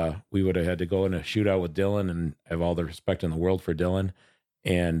 and we would have had to go in a shootout with Dylan, and I have all the respect in the world for Dylan,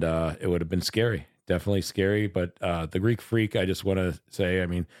 and it would have been scary. Definitely scary, but the Greek freak, I just want to say, I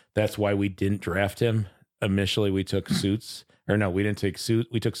mean, that's why we didn't draft him. Initially, we took Suits, or no, we didn't take Suits.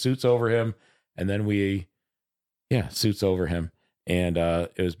 We took Suits over him, and then we Yeah, suits over him. And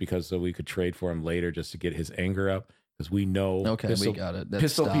it was because so we could trade for him later just to get his anger up. Because we know Okay, we got it.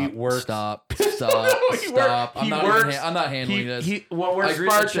 Pistol Pete works. Stop. He works. I'm not handling this. Well, I agree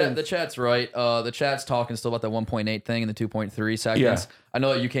with the chat's right. The chat's talking still about that 1.8 thing and the 2.3 seconds. Yeah. I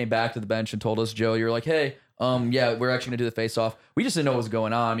know that you came back to the bench and told us, Joe, you were like, hey, yeah, we're actually going to do the face-off. We just didn't know what was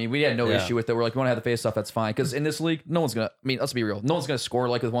going on. I mean, we had no issue with it. We're like, we want to have the face-off. That's fine. Because in this league, no one's going to, I mean, let's be real. No one's going to score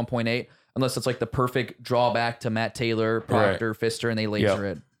like with 1.8 unless it's like the perfect drawback to Matt Taylor, Proctor, Pfister, and they laser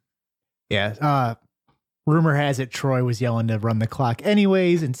it. Yeah. Rumor has it Troy was yelling to run the clock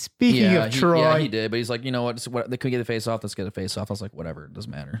anyways. And speaking of Troy. Yeah, he did. But he's like, you know what? They couldn't get the face-off. Let's get a face-off. I was like, whatever. It doesn't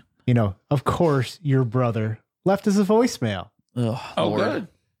matter. You know, of course, your brother left us a voicemail. Oh, Lord.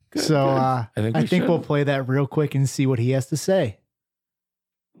 Good. So I think we'll play that real quick and see what he has to say.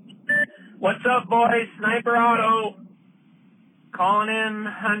 What's up, boys? Sniper Auto. Calling in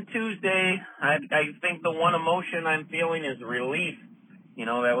on Tuesday. I think the one emotion I'm feeling is relief. You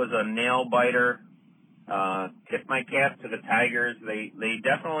know, that was a nail biter. Tip my cap to the Tigers. They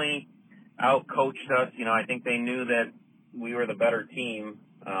definitely out-coached us. You know, I think they knew that we were the better team.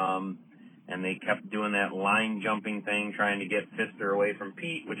 And they kept doing that line jumping thing, trying to get Pfister away from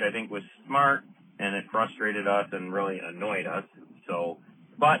Pete, which I think was smart, and it frustrated us and really annoyed us. So,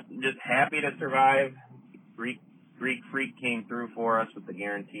 but just happy to survive. Greek Freak came through for us with the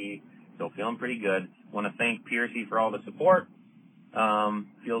guarantee, so feeling pretty good. Want to thank Piercy for all the support.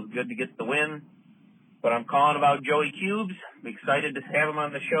 Feels good to get the win. But I'm calling about Joey Cubes. I'm excited to have him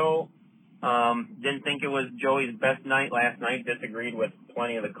on the show. Didn't think it was Joey's best night last night. Disagreed with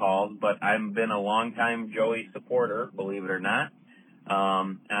plenty of the calls, but I've been a long-time Joey supporter, believe it or not.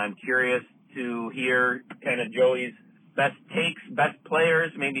 And I'm curious to hear kind of Joey's best takes, best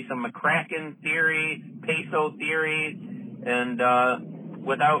players, maybe some McCracken theory, Peso theory, and I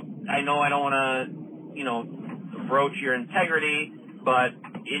know I don't want to, broach your integrity, but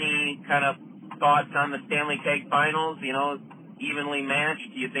any kind of thoughts on the Stanley Keg Finals, evenly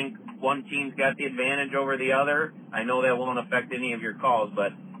matched? Do you think one team's got the advantage over the other? I know that won't affect any of your calls,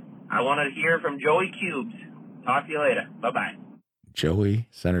 but I want to hear from Joey Cubes. Talk to you later. Bye-bye. Joey,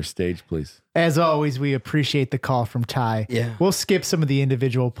 center stage, please. As always, we appreciate the call from Ty. Yeah. We'll skip some of the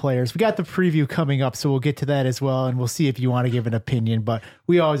individual players. We got the preview coming up, so we'll get to that as well, and we'll see if you want to give an opinion, but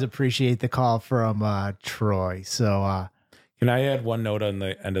we always appreciate the call from Troy. So can I add one note on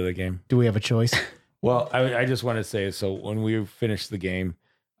the end of the game? Do we have a choice? Well, I just want to say, so when we finished the game,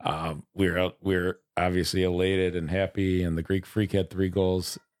 we were obviously elated and happy, and the Greek Freak had 3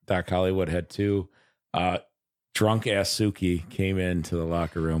 goals. Doc Hollywood had 2. Drunk ass Suki came into the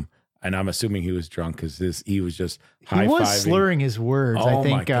locker room, and I'm assuming he was drunk because he was just high-fiving. He was slurring his words. Oh, I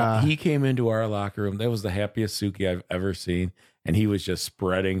think my God. He came into our locker room. That was the happiest Suki I've ever seen, and he was just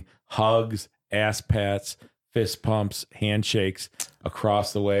spreading hugs, ass pats, fist pumps, handshakes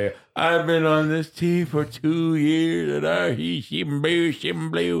across the way. I've been on this team for 2 years,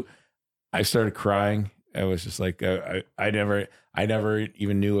 and blue. I started crying. I was just like, I never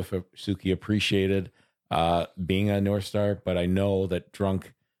even knew if Suki appreciated being a North Star, but I know that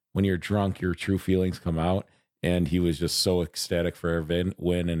when you're drunk, your true feelings come out. And he was just so ecstatic for our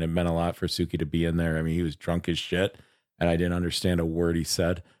win, and it meant a lot for Suki to be in there. I mean, he was drunk as shit, and I didn't understand a word he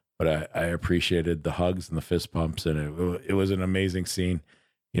said, but I appreciated the hugs and the fist pumps, and it was an amazing scene.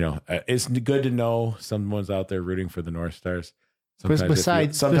 It's good to know someone's out there rooting for the North Stars.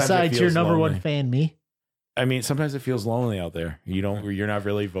 Besides your number lonely. one fan, me. I mean, sometimes it feels lonely out there. You're not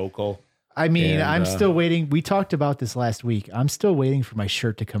really vocal. I mean, I'm still waiting. We talked about this last week. I'm still waiting for my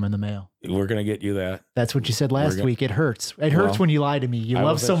shirt to come in the mail. We're going to get you that. That's what you said last week. It hurts. It hurts when you lie to me. You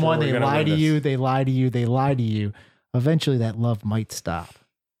love someone, they lie to you, they lie to you, they lie to you. Eventually that love might stop.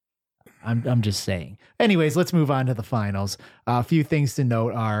 I'm just saying. Anyways, let's move on to the finals. A few things to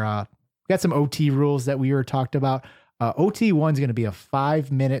note are we got some OT rules that we were talked about. OT1 is going to be a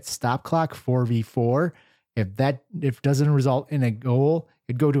 5-minute stop clock 4v4. If doesn't result in a goal,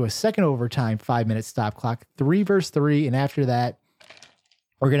 it'd go to a second overtime 5-minute stop clock, 3 versus 3, and after that,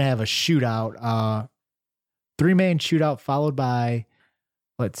 we're gonna have a shootout, 3-man shootout followed by,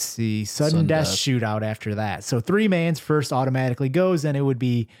 sudden death shootout after that. So 3-man's first automatically goes, and it would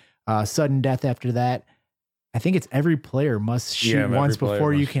be sudden death after that. I think it's every player must shoot once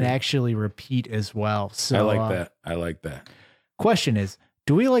before you can actually repeat as well. So I like that. Question is,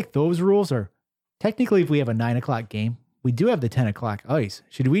 do we like those rules, or technically if we have a 9 o'clock game, we do have the 10 o'clock ice.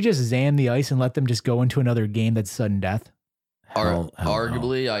 Should we just zam the ice and let them just go into another game that's sudden death?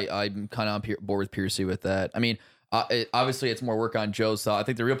 Arguably, I'm kind of on board with Piercy with that. I mean, obviously it's more work on Joe's side. I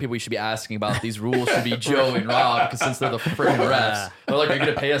think the real people we should be asking about these rules should be Joe and Rob, because since they're the freaking refs, they're like, "Are you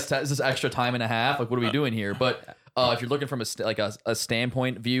going to pay us this extra time and a half? Like, what are we doing here?" But if you're looking from a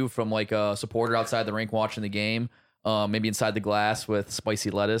standpoint view from like a supporter outside the rink watching the game, maybe inside the glass with spicy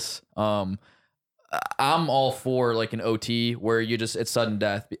lettuce. I'm all for like an OT where it's sudden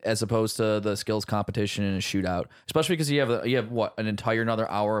death as opposed to the skills competition and a shootout, especially because you have an entire another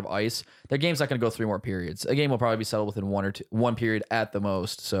hour of ice. That game's not going to go 3 more periods. A game will probably be settled within one period at the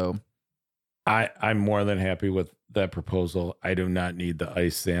most. So I'm more than happy with that proposal. I do not need the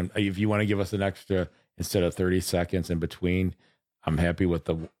ice, Sam. If you want to give us an extra instead of 30 seconds in between, I'm happy with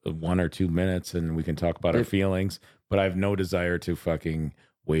the 1 or 2 minutes and we can talk about our feelings, but I have no desire to fucking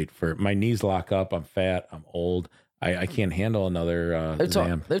wait for my knees lock up. I'm fat. I'm old. I can't handle another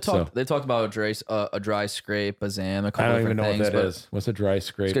Zam. They've talked about a dry scrape, a Zam, a couple I don't even know things, what that is. What's a dry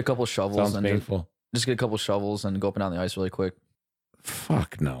scrape? Just get a couple shovels. Sounds painful. Just get a couple shovels and go up and down the ice really quick.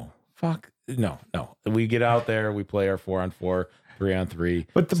 Fuck no. No. We get out there. We play our 4-on-4, 3-on-3.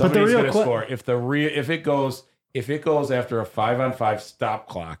 But the Somebody's real gonna score. If it goes after a 5-on-5 stop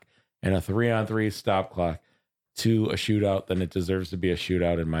clock and a 3-on-3 stop clock to a shootout, then it deserves to be a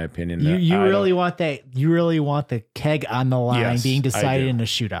shootout, in my opinion. You really want that? You really want the keg on the line being decided in a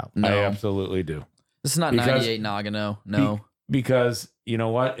shootout? No. I absolutely do. This is not 98 Nagano. No, because you know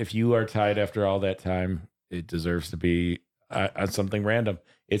what? If you are tied after all that time, it deserves to be on something random.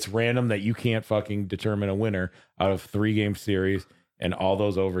 It's random that you can't fucking determine a winner out of 3-game series and all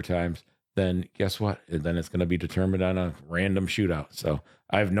those overtimes. Then guess what? Then it's going to be determined on a random shootout. So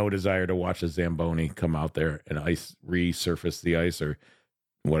I have no desire to watch a Zamboni come out there and resurface the ice or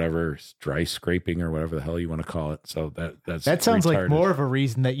whatever, dry scraping or whatever the hell you want to call it. So that sounds like more of a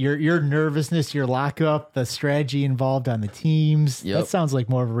reason that your nervousness, your lockup, the strategy involved on the teams. Yep. That sounds like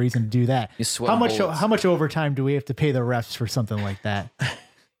more of a reason to do that. How much overtime do we have to pay the refs for something like that?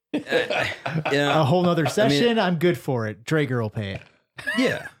 A whole nother session. I'm good for it. Drager will pay it.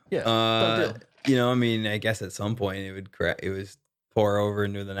 Yeah. I guess at some point it would pour over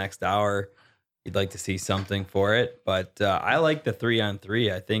into the next hour. You'd like to see something for it, but I like the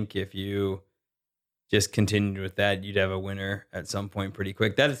 3-on-3. I think if you just continued with that, you'd have a winner at some point pretty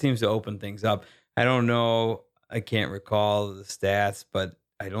quick. That seems to open things up. I don't know. I can't recall the stats, but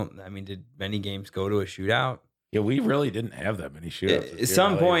did many games go to a shootout? Yeah, we really didn't have that many shootouts. At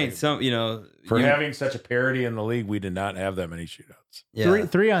some point, having such a parity in the league, we did not have that many shootouts. Yeah.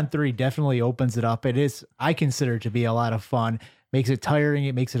 3-on-3 definitely opens it up. It is, I consider it to be a lot of fun. Makes it tiring.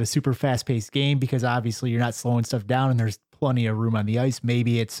 It makes it a super fast-paced game because obviously you're not slowing stuff down and there's plenty of room on the ice.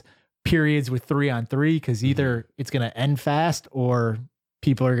 Maybe it's periods with 3-on-3 because either it's going to end fast or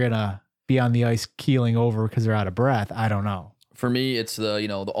people are going to be on the ice keeling over because they're out of breath. I don't know. For me, it's the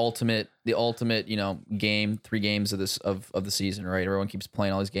ultimate game, 3 games of the season, right? Everyone keeps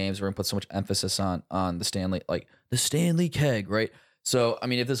playing all these games. Everyone puts so much emphasis on the Stanley keg, right? So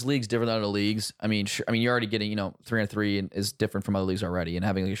if this league's different than other leagues, you're already getting 3-on-3 is different from other leagues already, and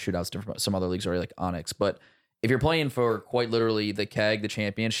having like a shootout's different from some other leagues already, like Onyx. But if you're playing for quite literally the keg, the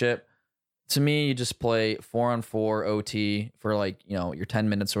championship, to me, you just play 4-on-4 OT for your 10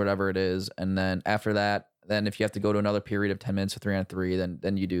 minutes or whatever it is, and then after that. Then if you have to go to another period of 10 minutes for 3-on-3,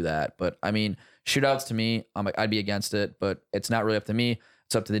 then you do that. But shootouts to me, I'd be against it, but it's not really up to me.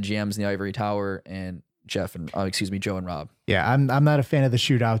 It's up to the GMs in the ivory tower and Joe and Rob. Yeah, I'm not a fan of the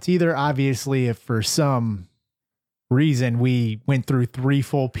shootouts either. Obviously, if for some reason we went through 3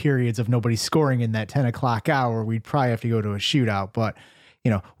 full periods of nobody scoring in that 10 o'clock hour, we'd probably have to go to a shootout. But,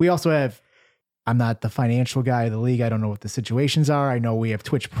 we also have, I'm not the financial guy of the league. I don't know what the situations are. I know we have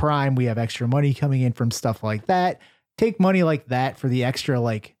Twitch Prime. We have extra money coming in from stuff like that. Take money like that for the extra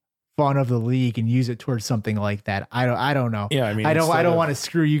fun of the league and use it towards something like that. I don't know. Yeah, I don't want to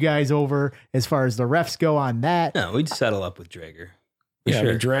screw you guys over as far as the refs go on that. No, we'd settle up with Drager. Yeah,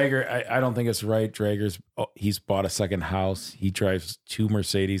 sure. Drager, I don't think it's right. He's bought a second house. He drives 2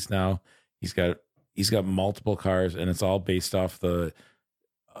 Mercedes now. He's got multiple cars, and it's all based off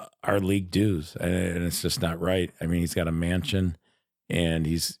our league dues, and it's just not right. He's got a mansion, and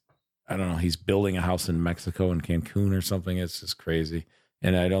he's building a house in Mexico and Cancun or something. It's just crazy,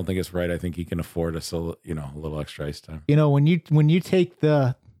 and I don't think it's right. I think he can afford a little extra ice time. When you take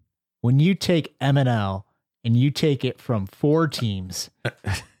MNL and you take it from 4 teams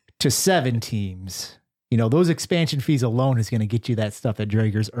to 7 teams, those expansion fees alone is going to get you that stuff that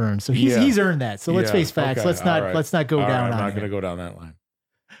Drager's earned. So he's earned that. So let's face facts. Okay. Let's not go down. I'm not going to go down that line.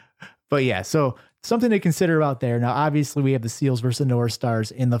 But yeah, so something to consider about there. Now, obviously, we have the Seals versus the North Stars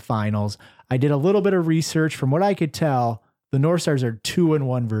in the finals. I did a little bit of research. From what I could tell, the North Stars are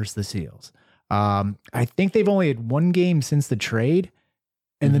 2-1 versus the Seals. I think they've only had 1 game since the trade.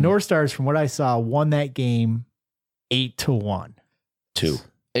 And the North Stars, from what I saw, won that game 8-1. 2.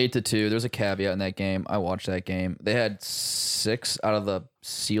 8-2. There's a caveat in that game. I watched that game. They had 6 out of the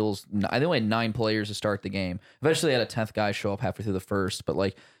Seals. I think only had 9 players to start the game. Eventually, they had a 10th guy show up halfway through the first. But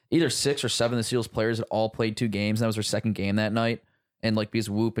like either 6 or 7 of the Seals players had all played 2 games. That was their second game that night. And like because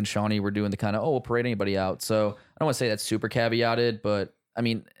Whoop and Shawnee were doing the kind of we'll parade anybody out. So I don't want to say that's super caveated, but I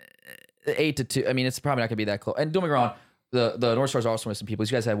mean 8-2. I mean it's probably not gonna be that close. And don't get me wrong, the North Stars also missed some people.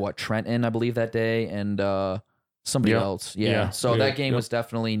 You guys had what, Trenton, I believe, that day, and somebody else. Yeah. So that game was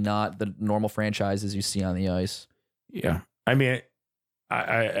definitely not the normal franchises you see on the ice. Yeah. I mean,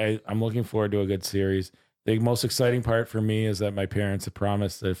 I'm looking forward to a good series. The most exciting part for me is that my parents have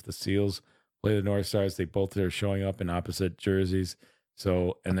promised that if the Seals play the North Stars, they both are showing up in opposite jerseys.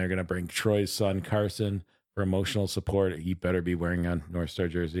 So, and they're going to bring Troy's son, Carson, for emotional support. He better be wearing a North Star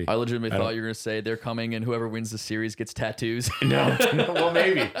jersey. I legitimately thought you were going to say they're coming and whoever wins the series gets tattoos. No, well,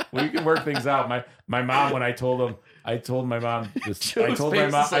 maybe we can work things out. My mom, when I told my mom that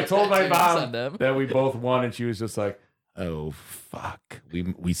we both won, and she was just like, "Oh fuck,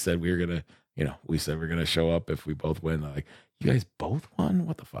 we said we were gonna, we said we are gonna show up if we both win." Like, you guys both won?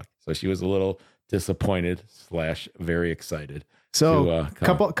 What the fuck? So she was a little disappointed / very excited. So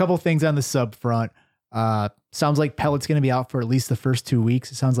couple things on the sub front. Sounds like Pellet's going to be out for at least the first 2 weeks.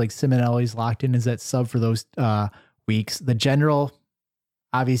 It sounds like Simonelli's locked in as that sub for those weeks. The general,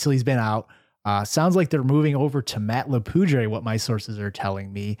 obviously, he's been out. Sounds like they're moving over to Matt Lapoudre, what my sources are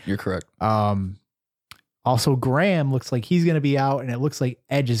telling me. You're correct. Also, Graham looks like he's going to be out, and it looks like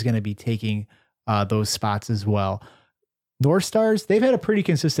Edge is going to be taking those spots as well. North Stars, they've had a pretty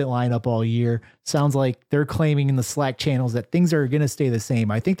consistent lineup all year. Sounds like they're claiming in the Slack channels that things are going to stay the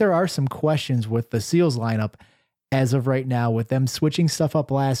same. I think there are some questions with the Seals lineup as of right now. With them switching stuff up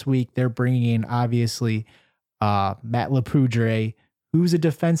last week, they're bringing in, obviously, Matt Lapoudre, who's a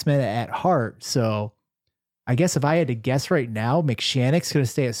defenseman at heart. So I guess if I had to guess right now, McShannock's going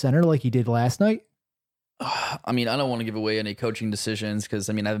to stay at center like he did last night. I mean, I don't want to give away any coaching decisions because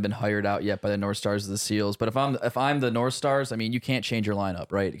I haven't been hired out yet by the North Stars or the Seals. But if I'm the North Stars, you can't change your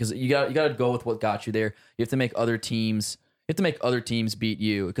lineup, right? Because you got to go with what got you there. You have to make other teams. You have to make other teams beat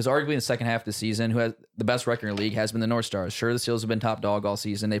you. Because arguably in the second half of the season, who has the best record in the league has been the North Stars. Sure, the Seals have been top dog all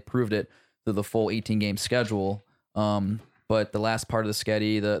season. They proved it through the full 18-game schedule. But the last part of the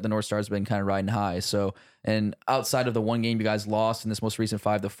schedule, the North Stars have been kind of riding high. So, and outside of the one game you guys lost in this most recent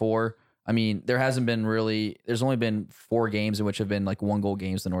 5-4. There hasn't been really, there's only been 4 games in which have been like 1-goal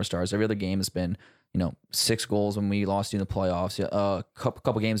games, the North Stars. Every other game has been, 6 goals when we lost you in the playoffs. A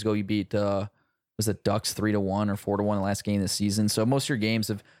couple games ago, you beat, was it Ducks 3-1 or 4-1 the last game of the season. So most of your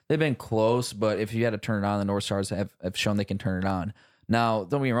games they've been close, but if you had to turn it on, the North Stars have shown they can turn it on. Now,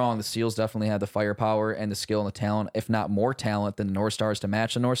 don't get me wrong, the Seals definitely have the firepower and the skill and the talent, if not more talent than the North Stars to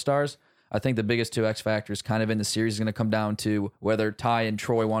match the North Stars. I think the biggest 2 X factors kind of in the series is going to come down to whether Ty and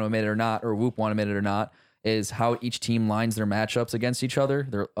Troy want to admit it or not, or Whoop want to admit it or not, is how each team lines their matchups against each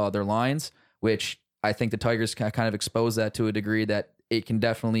other, their lines, which I think the Tigers kind of expose that to a degree that it can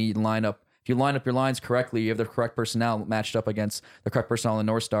definitely line up. If you line up your lines correctly, you have the correct personnel matched up against the correct personnel in the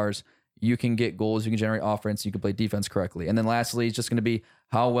North Stars, you can get goals, you can generate offense, you can play defense correctly. And then lastly, it's just going to be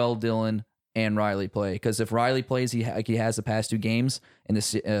how well Dylan and Riley play, because if Riley plays like he has the past 2 games in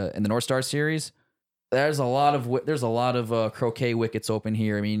the North Star series, there's a lot of croquet wickets open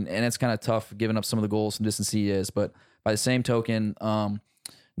here. And it's kind of tough giving up some of the goals from distance he is. But by the same token,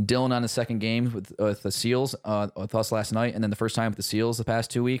 Dylan on the second game with the Seals with us last night, and then the first time with the Seals the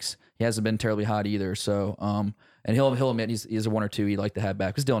past 2 weeks, he hasn't been terribly hot either. So and he'll admit he's a 1 or 2 he'd like to have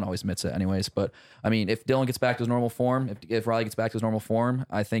back, because Dylan always admits it anyways. But if Dylan gets back to his normal form, if Riley gets back to his normal form,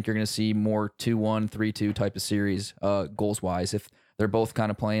 I think you're going to see more 2-1, 3-2 type of series goals wise. If they're both kind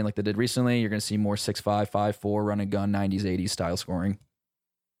of playing like they did recently, you're going to see more 6-5, 5-4 run and gun 90s 80s style scoring.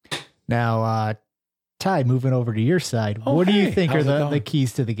 Now Ty, moving over to your side, what do you think are the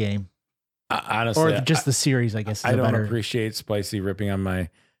keys to the game? Honestly, or just the series, I guess. I don't appreciate Spicy ripping on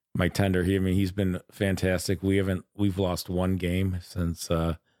my tender. He's been fantastic. We've lost 1 game since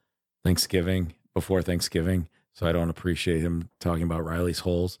before Thanksgiving. So I don't appreciate him talking about Riley's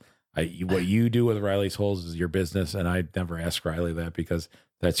holes. What you do with Riley's holes is your business. And I never ask Riley that, because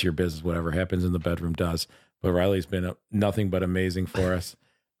that's your business. Whatever happens in the bedroom does. But Riley's been nothing but amazing for us.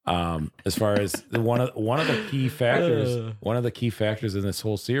 As far as one of the key factors in this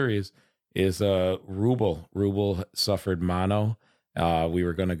whole series is Rubel. Rubel suffered mono. We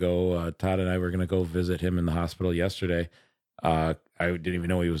were going to go, Todd and I were going to go visit him in the hospital yesterday. I didn't even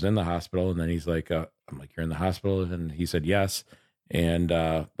know he was in the hospital. And then he's like, I'm like, you're in the hospital? And he said, yes. And,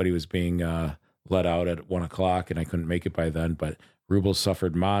 but he was being, let out at 1:00 and I couldn't make it by then, but Rubel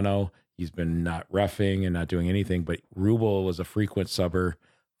suffered mono. He's been not reffing and not doing anything, but Rubel was a frequent subber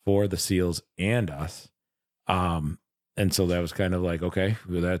for the Seals and us. And so that was kind of like, okay,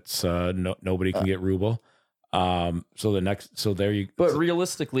 that's nobody can get Rubel. So there you. But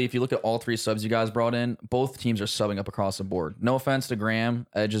realistically, if you look at all 3 subs you guys brought in, both teams are subbing up across the board. No offense to Graham,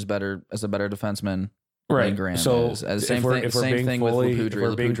 Edge is better as a better defenseman. Right. Than Graham so is. Same thing with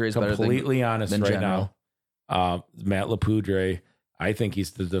Lapoudre. Lapoudre is better completely honest than right general. now. Matt Lapoudre, I think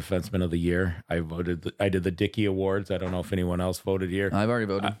he's the defenseman of the year. I did the Dickey Awards. I don't know if anyone else voted here. I've already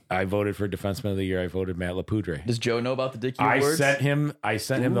voted. I voted for defenseman of the year. I voted Matt Lapoudre. Does Joe know about the Dickey Awards? I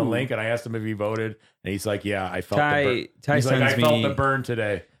sent him the link and I asked him if he voted, and he's like, "Yeah, I felt the burn." Ty He's like, sends "I felt me- the burn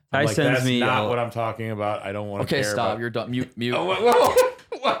today." Ty I'm like, sends that's me not a- what I'm talking about. I don't want to. Okay, care stop. about- You're done. Mute.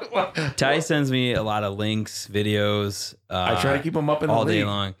 What? Ty sends me a lot of links, videos. I try to keep them up in all the day league.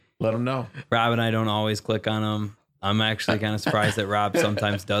 long. Let them know. Rob and I don't always click on them. I'm actually kind of surprised that Rob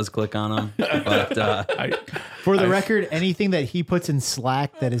sometimes does click on them. But For the record, anything that he puts in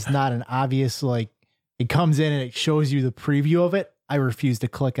Slack that is not an obvious, like, it comes in and it shows you the preview of it, I refuse to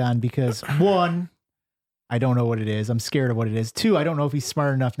click on because, 1, I don't know what it is. I'm scared of what it is. 2, I don't know if he's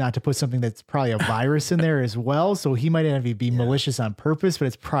smart enough not to put something that's probably a virus in there as well. So he might not even be malicious on purpose, but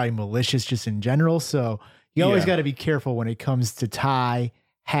it's probably malicious just in general. So you always got to be careful when it comes to Ty,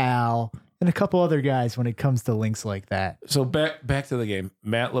 Hal, and a couple other guys when it comes to links like that. So back to the game.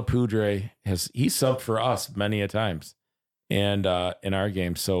 Matt Lapoudre he subbed for us many a times, and in our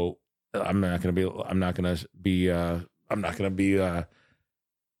game. So I'm just gonna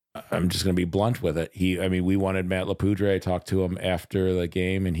be blunt with it. We wanted Matt Lapoudre. I talked to him after the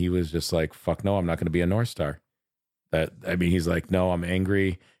game, and he was just like, "Fuck no, I'm not gonna be a North Star." He's like, "No, I'm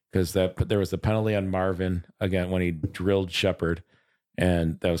angry because there was a penalty on Marvin again when he drilled Shepard."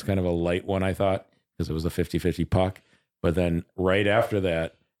 And that was kind of a light one, I thought, because it was a 50-50 puck. But then right after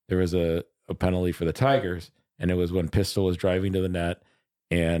that, there was a penalty for the Tigers. And it was when Pistol was driving to the net.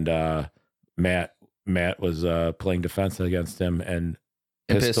 And Matt was playing defense against him. And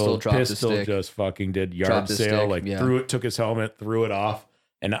Pistol just fucking did yard sale. Took his helmet, threw it off.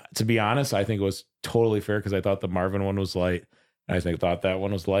 And to be honest, I think it was totally fair because I thought the Marvin one was light. And I thought that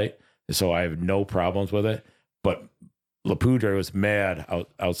one was light. So I have no problems with it. But Lapoudre was mad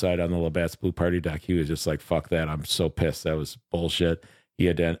outside on the Labatt's Blue Party deck. He was just like, "Fuck that! I'm so pissed. That was bullshit." He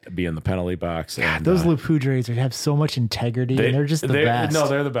had to be in the penalty box. And those Lapoudres have so much integrity, and they're just the best. No,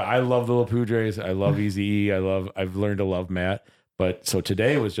 they're the best. I love the Lapoudres. I love Easy E. I've learned to love Matt. But so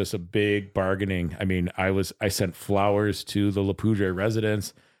today was just a big bargaining. I sent flowers to the Lapoudre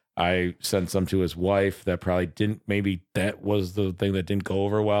residents. I sent some to his wife. That probably didn't. Maybe that was the thing that didn't go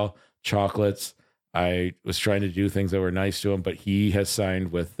over well. Chocolates. I was trying to do things that were nice to him, but he has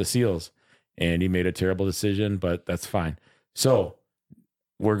signed with the Seals and he made a terrible decision, but that's fine. So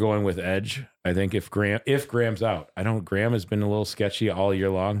we're going with Edge. I think if Graham's out, Graham has been a little sketchy all year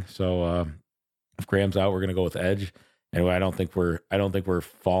long. So if Graham's out, we're going to go with Edge. And I don't think we're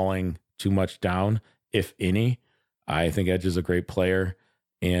falling too much down, if any. I think Edge is a great player.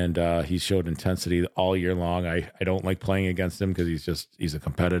 And he showed intensity all year long. I don't like playing against him because he's a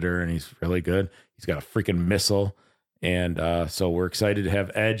competitor and he's really good. He's got a freaking missile. And so we're excited to have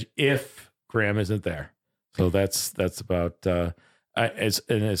Edge if Graham isn't there. So that's about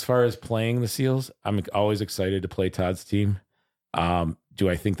as far as playing the Seals, I'm always excited to play Todd's team. Do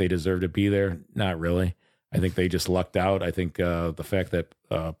I think they deserve to be there? Not really. I think they just lucked out. I think the fact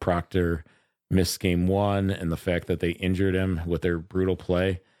that Proctor missed game 1 and the fact that they injured him with their brutal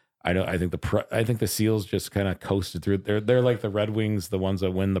play. I think the Seals just kind of coasted through. They're like the Red Wings, the ones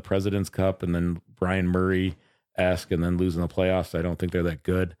that win the President's Cup and then Brian Murray-esque and then losing the playoffs. I don't think they're that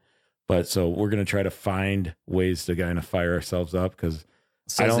good. But so we're going to try to find ways to kind of fire ourselves up because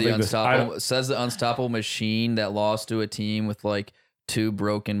says the unstoppable machine that lost to a team with like 2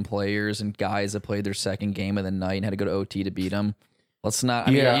 broken players and guys that played their second game of the night and had to go to OT to beat them. Let's not.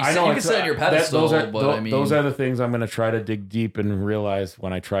 I know you can sit on your pedestal, those are the things I'm going to try to dig deep and realize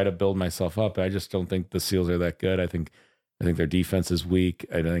when I try to build myself up. I just don't think the Seals are that good. I think their defense is weak.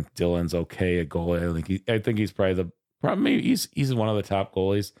 I think Dylan's okay at goalie. I think he's probably he's one of the top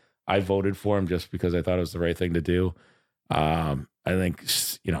goalies. I voted for him just because I thought it was the right thing to do. I think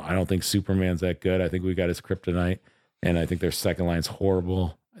I don't think Superman's that good. I think we got his kryptonite, and I think their second line's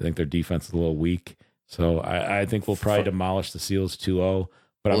horrible. I think their defense is a little weak. So I think we'll probably demolish the Seals 2-0,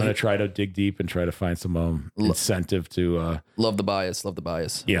 but I'm going to try to dig deep and try to find some incentive to... Love the bias.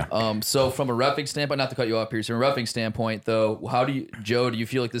 Yeah. So from a reffing standpoint, not to cut you off here, so from a reffing standpoint, though, do you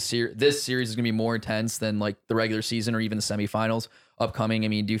feel like this series is going to be more intense than like the regular season or even the semifinals upcoming?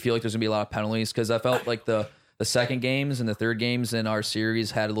 Do you feel like there's going to be a lot of penalties? Because I felt like the second games and the third games in our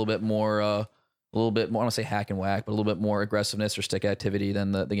series had a little bit more a little bit more, I don't want to say hack and whack, but a little bit more aggressiveness or stick activity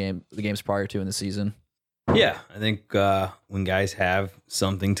than the games prior to in the season. Yeah, I think when guys have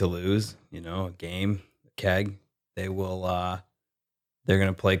something to lose, a game, a keg, they will. They're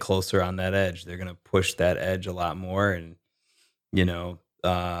going to play closer on that edge. They're going to push that edge a lot more, and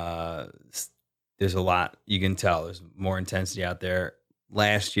there's a lot you can tell. There's more intensity out there.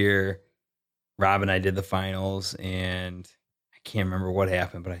 Last year, Rob and I did the finals, and I can't remember what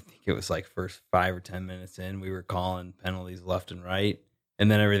happened, but I think it was like first 5 or 10 minutes in, we were calling penalties left and right,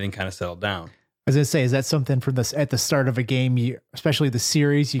 and then everything kind of settled down. I was gonna say, is that something from this at the start of a game, especially the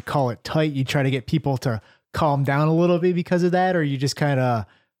series, you call it tight, you try to get people to calm down a little bit because of that, or you just kind of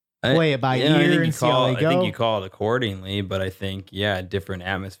play it by ear and see how they go? I think you call it accordingly, but I think, a different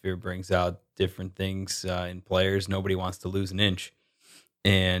atmosphere brings out different things in players. Nobody wants to lose an inch,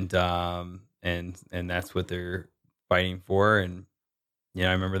 and that's what they're fighting for. And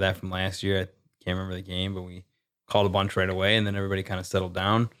I remember that from last year. I can't remember the game, but we called a bunch right away, and then everybody kind of settled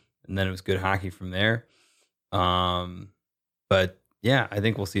down, and then it was good hockey from there. But yeah, I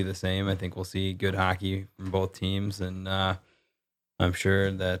think we'll see the same. I think we'll see good hockey from both teams, and I'm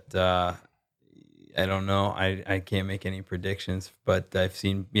sure that I don't know. I can't make any predictions, but I've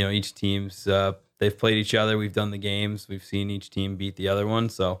seen each team's they've played each other. We've done the games. We've seen each team beat the other one.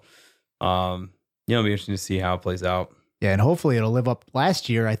 So it'll be interesting to see how it plays out. Yeah, and hopefully it'll live up. Last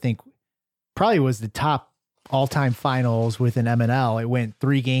year, I think probably was the top all-time finals within MNL. It went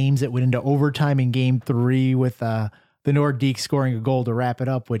 3 games. It went into overtime in game 3 with the Nordique scoring a goal to wrap it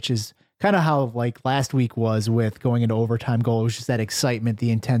up, which is kind of how like last week was with going into overtime goal. It was just that excitement,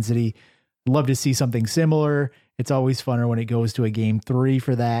 the intensity. Love to see something similar. It's always funner when it goes to a game 3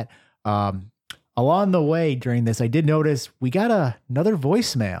 for that. Along the way during this, I did notice we got another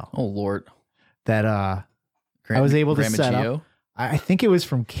voicemail. Oh Lord, that I was able to set up. I think it was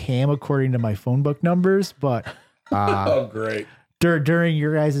from Cam according to my phone book numbers, but oh great.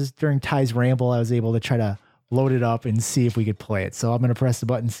 During Ty's ramble, I was able to try to load it up and see if we could play it. So I'm going to press the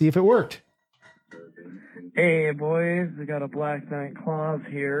button, see if it worked. Hey boys, we got a Black Knight Claus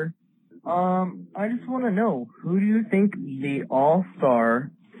here. I just want to know, who do you think the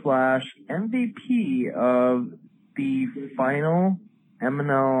All-Star / MVP of the final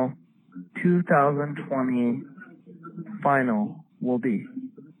MNL 2020 final will be?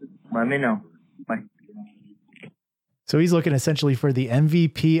 Let me know. Bye. So he's looking essentially for the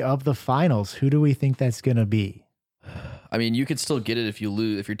MVP of the finals. Who do we think that's going to be? I mean, you could still get it if you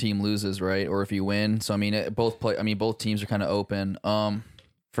lose, if your team loses, right, or if you win. So I mean, both teams are kind of open.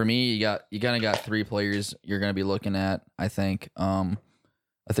 For me, you kind of got 3 players you're going to be looking at. I think you're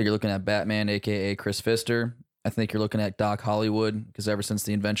looking at Batman, aka Chris Pfister. I think you're looking at Doc Hollywood, because ever since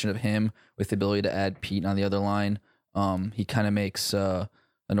the invention of him, with the ability to add Pete on the other line, he kind of makes the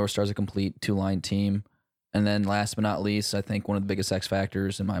North Stars a complete 2-line team. And then last but not least, I think one of the biggest X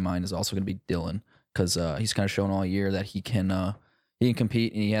factors in my mind is also going to be Dylan, because he's kind of shown all year that he can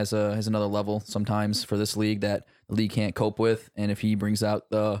compete, and he has another level sometimes for this league that the league can't cope with. And if he brings out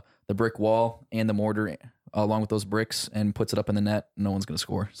the brick wall and the mortar along with those bricks and puts it up in the net, no one's going to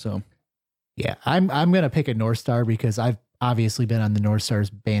score. So yeah, I'm going to pick a North Star because I've obviously been on the North Stars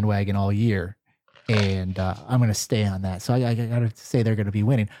bandwagon all year, and I'm going to stay on that. So I got to say they're going to be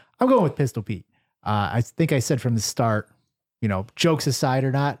winning. I'm going with Pistol Pete. I think I said from the start, jokes aside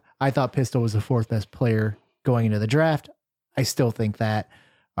or not, I thought Pistol was the 4th best player going into the draft. I still think that.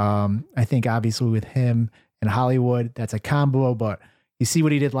 I think obviously with him and Hollywood, that's a combo, but you see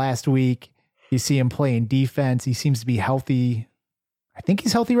what he did last week. You see him playing defense. He seems to be healthy. I think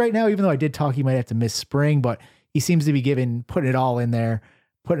he's healthy right now, even though I did talk he might have to miss spring, but he seems to be putting it all in there,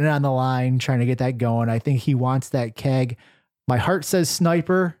 putting it on the line, trying to get that going. I think he wants that keg. My heart says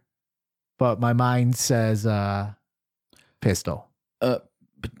sniper, but my mind says pistol. I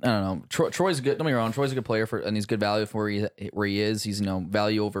don't know. Troy's good. Don't get me wrong. Troy's a good player and he's good value for where he is. He's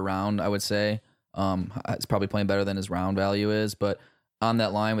value over round, I would say. It's probably playing better than his round value is. But on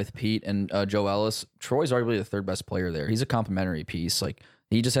that line with Pete and Joe Ellis, Troy's arguably the 3rd best player there. He's a complimentary piece. Like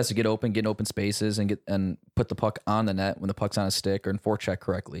he just has to get in open spaces and put the puck on the net when the puck's on a stick or in forecheck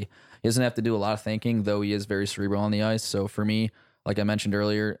correctly. He doesn't have to do a lot of thinking, though he is very cerebral on the ice. So for me, like I mentioned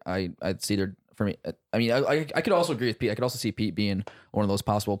earlier, I'd see either. For me, I mean, I could also agree with Pete. I could also see Pete being one of those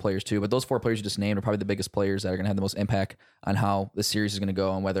possible players too. But those 4 players you just named are probably the biggest players that are going to have the most impact on how the series is going to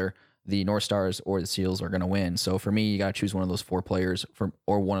go and whether the North Stars or the Seals are going to win. So for me, you got to choose one of those 4 players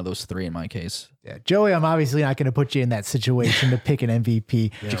or one of those 3 in my case. Yeah, Joey, I'm obviously not going to put you in that situation to pick an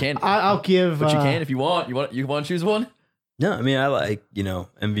MVP. But you can. I'll give. But you can if you want. You want to choose one? No, I mean I like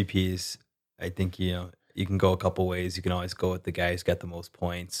MVPs. I think you can go a couple ways. You can always go with the guy who's got the most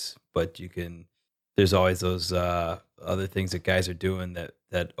points, but you can there's always those other things that guys are doing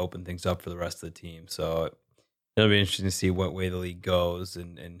that open things up for the rest of the team. So it'll be interesting to see what way the league goes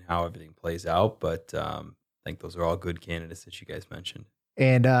and how everything plays out. But I think those are all good candidates that you guys mentioned.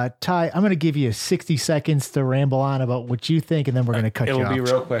 And Ty, I'm going to give you 60 seconds to ramble on about what you think, and then we're going to cut you off. It'll be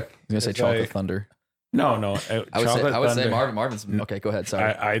real quick. I'm going to say Chocolate Thunder. No. I would say Marvin's. Okay, go ahead.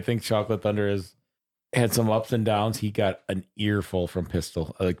 Sorry. I think Chocolate Thunder had some ups and downs. He got an earful from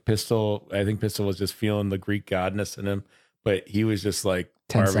Pistol. I think Pistol was just feeling the Greek godness in him, but he was just like,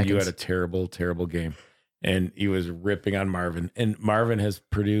 Marvin, you had a terrible, terrible game. And he was ripping on Marvin. And Marvin has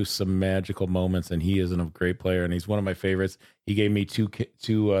produced some magical moments, and he is a great player, and he's one of my favorites. He gave me two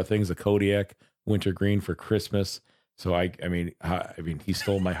things of Kodiak Wintergreen for Christmas. So I mean, he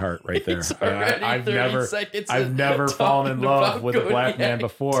stole my heart right there. I've never fallen in love with a black man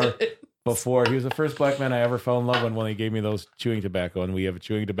before. He was the first black man I ever fell in love with when he gave me those chewing tobacco, and we have a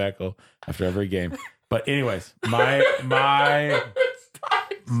chewing tobacco after every game. But anyways, my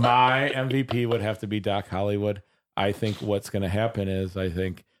MVP would have to be Doc Hollywood. I think what's going to happen is I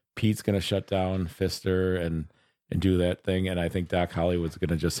think Pete's going to shut down Pfister and do that thing, and I think Doc Hollywood's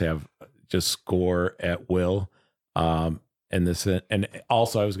going to just score at will. And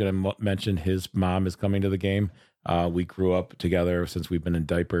also I was going to mention his mom is coming to the game. We grew up together since we've been in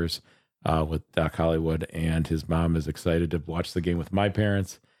diapers with Doc Hollywood, and his mom is excited to watch the game with my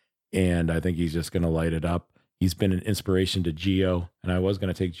parents, and I think he's just going to light it up. He's been an inspiration to Gio, and I was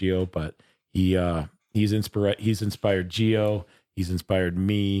going to take Gio, but he's inspired Gio. He's inspired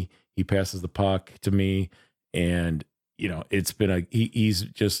me. He passes the puck to me, and it's been he's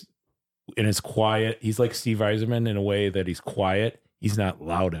just in his quiet. He's like Steve Yzerman in a way that he's quiet. He's not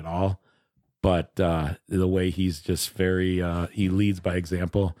loud at all, but the way he's just very he leads by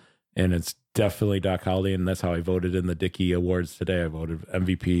example, and it's definitely Doc Holliday, and that's how I voted in the Dickey Awards today. I voted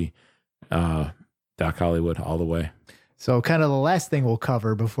MVP. Doc Hollywood all the way. So kind of the last thing we'll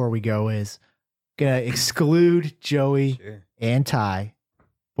cover before we go is going to exclude Joey and Ty,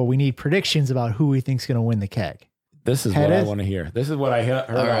 but we need predictions about who we think's going to win the keg. This is what I want to hear. This is what I heard.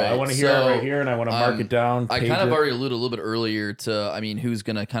 Right, I want to hear it right here, and I want to mark it down. I kind of already alluded a little bit earlier to, who's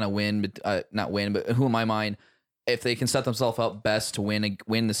going to kind of win, but not win, but who in my mind, if they can set themselves up best to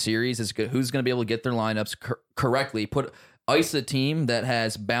win the series, is good. Who's going to be able to get their lineups correctly, ice a team that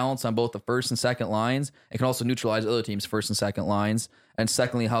has balance on both the first and second lines. It can also neutralize other teams' first and second lines. And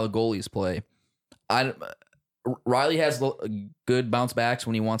secondly, how the goalies play. Riley has good bounce backs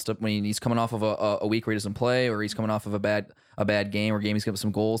when he's coming off of a week where he doesn't play, or he's coming off of a bad game or game he's giving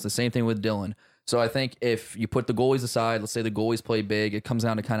some goals. The same thing with Dylan. So I think if you put the goalies aside, let's say the goalies play big, it comes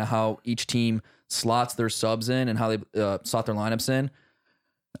down to kind of how each team slots their subs in and how they slot their lineups in.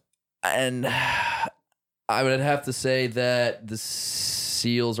 And I would have to say that the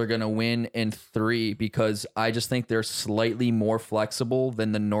Seals are going to win in 3 because I just think they're slightly more flexible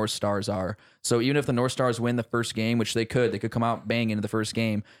than the North Stars are. So even if the North Stars win the first game, which they could come out banging into the first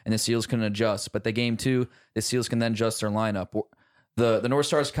game, and the Seals can adjust. But the game 2, the Seals can then adjust their lineup. The North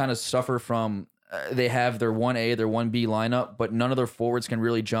Stars kind of suffer from they have their 1A, their 1B lineup, but none of their forwards can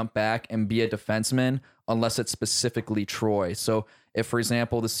really jump back and be a defenseman unless it's specifically Troy. So if, for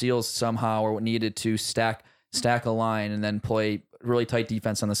example, the Seals somehow needed to stack a line and then play really tight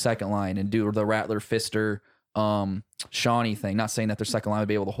defense on the second line and do the Rattler, Pfister, Shawnee thing, not saying that their second line would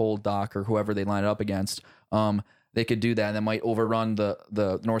be able to hold Doc or whoever they line it up against, they could do that, and that might overrun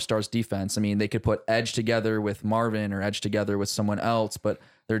the North Stars defense. They could put Edge together with Marvin or Edge together with someone else, but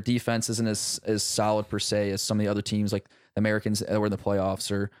their defense isn't as solid per se as some of the other teams like the Americans that were in the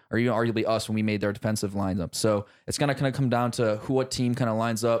playoffs or even arguably us when we made their defensive lineup. So it's going to kind of come down to what team kind of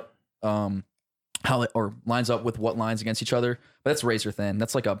lines up, lines up with what lines against each other. But that's razor thin.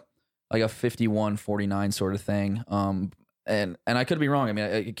 That's like a 51-49 sort of thing. And I could be wrong.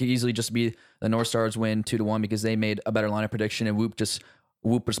 It could easily just be the North Stars win 2-1 because they made a better lineup prediction, and Whoop just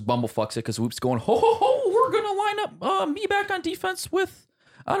bumblefucks it because Whoop's going, we're gonna line up me back on defense with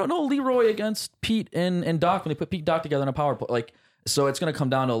Leroy against Pete and Doc when they put Pete and Doc together in a power play. So it's gonna come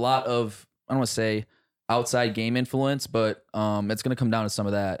down to a lot of, I don't want to say outside game influence, but it's going to come down to some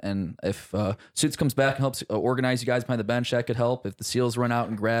of that. And if Suits comes back and helps organize you guys behind the bench, that could help. If the Seals run out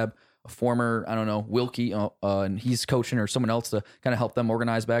and grab a former, Wilkie, and he's coaching, or someone else to kind of help them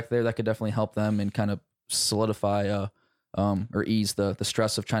organize back there, that could definitely help them and kind of solidify or ease the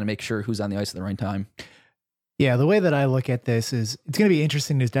stress of trying to make sure who's on the ice at the right time. Yeah, the way that I look at this is it's going to be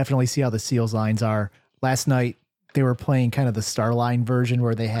interesting to definitely see how the Seals lines are. Last night, they were playing kind of the star line version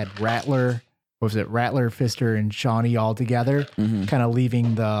where they had Rattler, Pfister, and Shawnee all together, kind of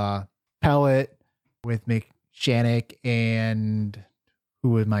leaving the Pellet with McShannock and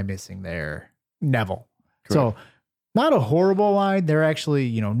who am I missing there? Neville. So not a horrible line. They're actually,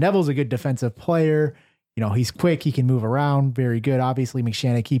 Neville's a good defensive player. He's quick. He can move around. Very good. Obviously,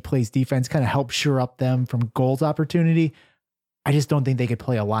 McShannock, he plays defense, kind of helps shore up them from goals opportunity. I just don't think they could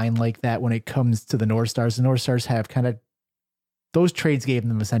play a line like that when it comes to the North Stars. The North Stars have kind of, those trades gave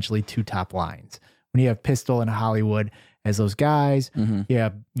them essentially 2 top lines. When you have Pistol and Hollywood as those guys, you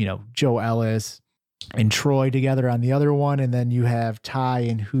have, Joe Ellis and Troy together on the other one. And then you have Ty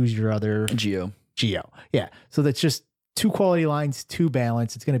and who's your other? Gio. Yeah. So that's just 2 quality lines, 2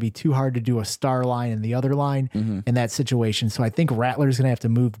 balance. It's going to be too hard to do a star line in the other line in that situation. So I think Rattler's going to have to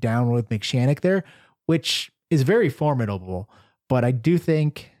move down with McShannock there, which is very formidable. But I do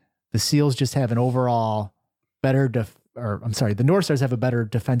think the Seals just have an overall better, the North Stars have a better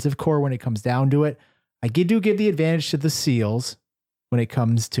defensive core when it comes down to it. I do give the advantage to the Seals when it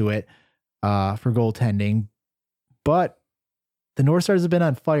comes to it for goaltending, but the North Stars have been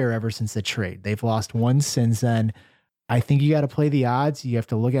on fire ever since the trade. They've lost 1 since then. I think you got to play the odds. You have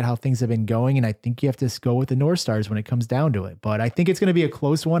to look at how things have been going, and I think you have to go with the North Stars when it comes down to it. But I think it's going to be a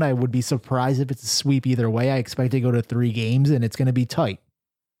close one. I would be surprised if it's a sweep either way. I expect it to go to 3 games, and it's going to be tight.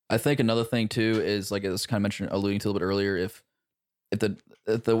 I think another thing too is, like, as kind of mentioned, alluding to a little bit earlier, if the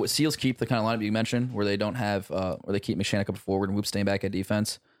Seals keep the kind of lineup you mentioned, where they don't have, where they keep McShannock up forward and Whoop staying back at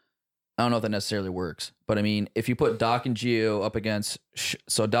defense, I don't know if that necessarily works. But I mean, if you put Doc and Gio up against,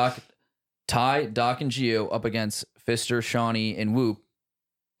 Ty, Doc, and Gio up against Fister, Shawnee, and Whoop,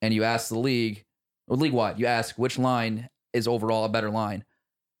 and you ask the league, or league-wide, you ask which line is overall a better line.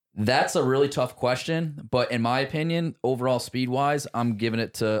 That's a really tough question, but in my opinion, overall speed-wise, I'm giving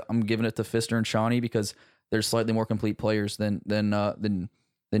it to Fister and Shawnee because they're slightly more complete players than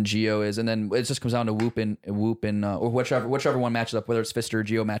Gio is, and then it just comes down to Whoop and or whichever one matches up, whether it's Fister or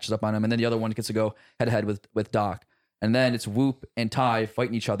Gio matches up on him, and then the other one gets to go head-to-head with Doc, and then it's Whoop and Ty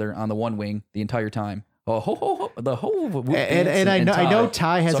fighting each other on the one wing the entire time. The whole Whoop and I know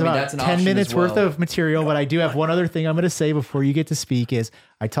Ty has about 10 minutes worth of material, but I do have one other thing I'm going to say before you get to speak is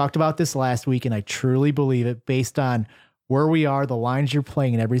I talked about this last week, and I truly believe it based on where we are, the lines you're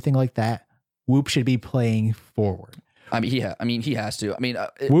playing, and everything like that. Whoop should be playing forward. I mean, he has to. I mean,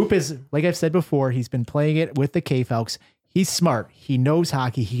 Whoop is, like I've said before, he's been playing it with the K-Falcons. He's smart. He knows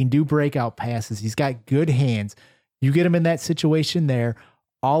hockey. He can do breakout passes. He's got good hands. You get him in that situation there,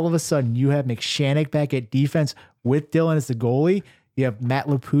 all of a sudden you have McShannock back at defense with Dylan as the goalie. You have Matt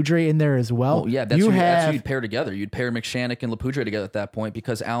Lapoudre in there as well. Yeah, that's who you'd pair together. You'd pair McShannock and Lapoudre together at that point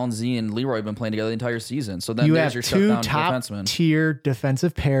because Alan Z and Leroy have been playing together the entire season. So then you there's have your 2 shutdown top defensemen. Tier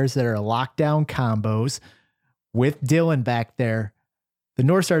defensive pairs that are lockdown combos with Dylan back there. The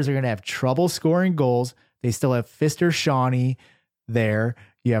North Stars are going to have trouble scoring goals. They still have Fister, Shawnee there.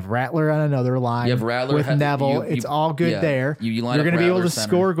 You have Rattler on another line. You have Rattler with Neville. It's all good there. You're going to be able to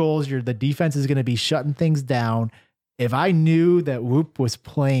score goals. The defense is going to be shutting things down. If I knew that Whoop was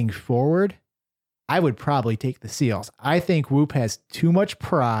playing forward, I would probably take the Seals. I think Whoop has too much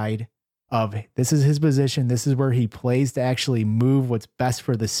pride of this is his position. This is where he plays to actually move what's best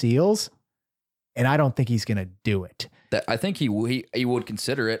for the Seals. And I don't think he's going to do it. I think he would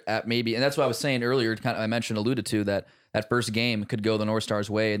consider it at maybe, and that's what I was saying earlier. I alluded to that first game could go the North Stars'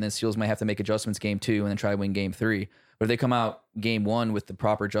 way, and then Seals might have to make adjustments game 2 and then try to win game 3. But if they come out game 1 with the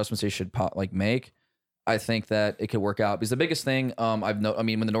proper adjustments they should make, I think that it could work out. Because the biggest thing when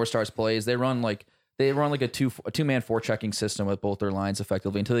the North Stars plays, they run like a two-man forechecking system with both their lines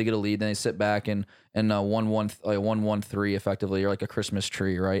effectively until they get a lead. Then they sit back and 1-1-3 effectively, or like a Christmas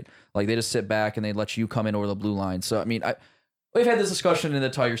tree, right? Like they just sit back and they let you come in over the blue line. So I mean, we've had this discussion in the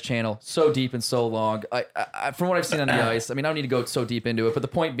Tigers channel so deep and so long. I from what I've seen on the ice, I mean, I don't need to go so deep into it, but the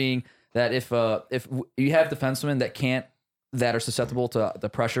point being that if you have defensemen that are susceptible to the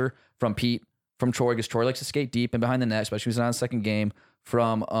pressure from Pete, from Troy, because Troy likes to skate deep and behind the net, especially when he's on the second game,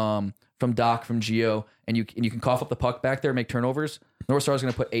 from Doc, from Gio, and you can cough up the puck back there, make turnovers, North Star is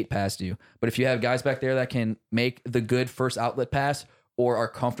going to put 8 past you. But if you have guys back there that can make the good first outlet pass or are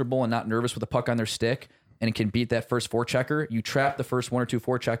comfortable and not nervous with the puck on their stick and can beat that first forechecker, you trap the first 1 or 2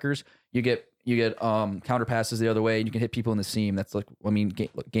 forecheckers, you get counter passes the other way, and you can hit people in the seam. That's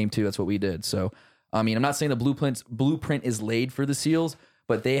game 2, that's what we did. So, I mean, I'm not saying the blueprint is laid for the Seals,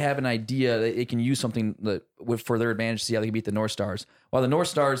 but they have an idea that they can use something for their advantage to see how they can beat the North Stars. While the North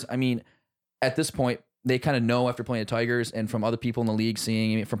Stars, I mean, at this point, they kind of know after playing the Tigers and from other people in the league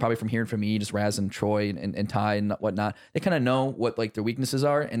seeing, probably from hearing from me, just Raz and Troy and Ty and whatnot, they kind of know what their weaknesses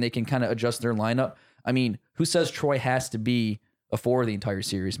are, and they can kind of adjust their lineup. I mean, who says Troy has to be a forward the entire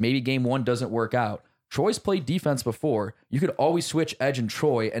series? Maybe game 1 doesn't work out. Troy's played defense before. You could always switch Edge and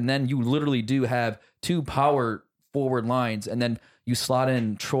Troy, and then you literally do have 2 power forward lines, and then you slot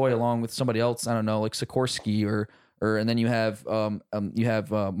in Troy along with somebody else. I don't know, like Sikorsky or and then you have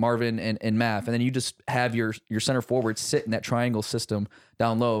Marvin and Math, and then you just have your center forward sit in that triangle system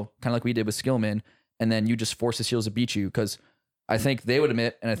down low, kind of like we did with Skillman, and then you just force the Seals to beat you. Because I think they would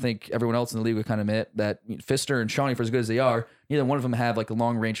admit, and I think everyone else in the league would kind of admit, that Pfister and Shawnee, for as good as they are, neither one of them have like a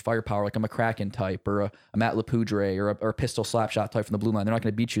long range firepower, like a McCracken type or a Matt Lapoudre or a pistol slap shot type from the blue line. They're not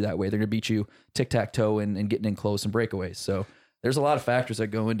going to beat you that way. They're going to beat you tic tac toe and getting in close and breakaways. So there's a lot of factors that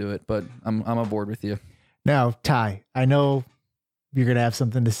go into it, but I'm on board with you. Now, Ty, I know you're going to have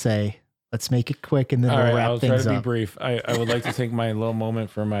something to say. Let's make it quick and then we'll wrap things up. I'll try to be brief. I would like to take my little moment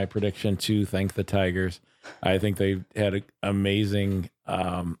for my prediction to thank the Tigers. I think they had an amazing,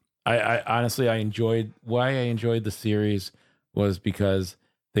 I honestly, I enjoyed the series was because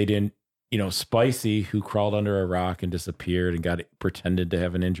they didn't, Spicy, who crawled under a rock and disappeared and pretended to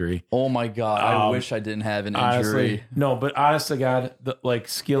have an injury. Oh my God. I wish I didn't have an injury. Honestly, no, but honest to God,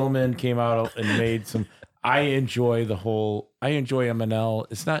 Skillman came out and made some, I enjoy MNL.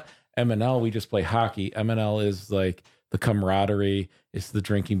 It's not MNL. We just play hockey. MNL is like the camaraderie. It's the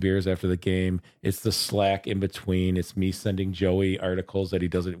drinking beers after the game. It's the Slack in between. It's me sending Joey articles that he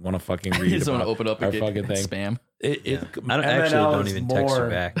doesn't want to fucking read. He doesn't want to open up and get spam. I don't even text you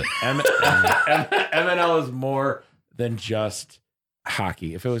back. MNL is more than just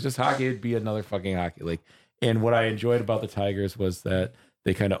hockey. If it was just hockey, it'd be another fucking hockey league. And what I enjoyed about the Tigers was that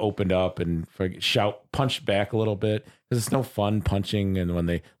they kind of opened up and punched back a little bit, because it's no fun punching. And when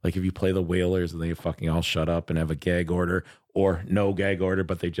they, like, if you play the Whalers and they fucking all shut up and have a gag order or no gag order,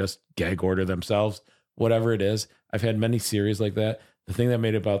 but they just gag order themselves, whatever it is. I've had many series like that. The thing that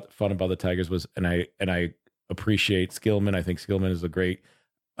made it fun about the Tigers was, and I appreciate Skillman. I think Skillman is a great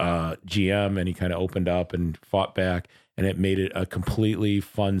GM, and he kind of opened up and fought back, and it made it a completely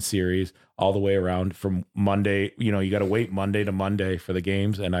fun series all the way around from Monday. You got to wait Monday to Monday for the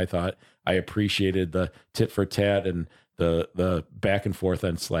games. And I thought I appreciated the tit for tat and the back and forth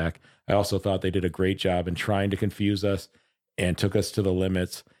on Slack. I also thought they did a great job in trying to confuse us and took us to the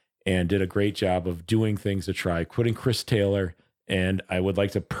limits, and did a great job of doing things to try quitting Chris Taylor. And I would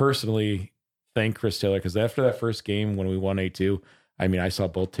like to personally thank Chris Taylor, because after that first game when we won 8-2, I mean, I saw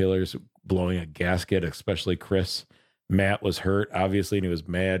both Taylors blowing a gasket, especially Chris. Matt was hurt, obviously, and he was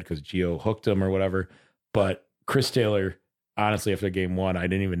mad because Gio hooked him or whatever. But Chris Taylor, honestly, after game one, I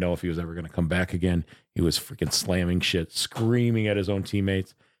didn't even know if he was ever going to come back again. He was freaking slamming shit, screaming at his own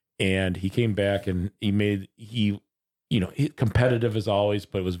teammates. And he came back and he competitive as always,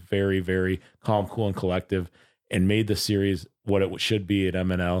 but it was very, very calm, cool, and collective, and made the series what it should be at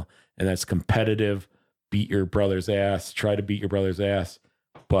MNL. And that's competitive, beat your brother's ass, try to beat your brother's ass,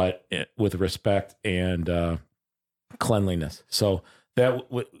 but with respect and cleanliness. So that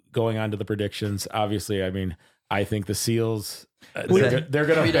going on to the predictions, obviously, I mean, I think the Seals, they're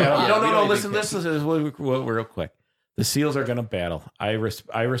going to battle. No, listen, this is real quick. The Seals are going to battle. I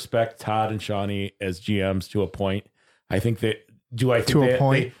respect Todd and Shawnee as GMs to a point. I think that,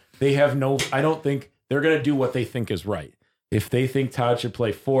 they have no, I don't think they're going to do what they think is right. If they think Todd should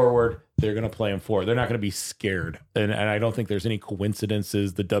play forward, they're going to play him forward. They're not going to be scared. And I don't think there's any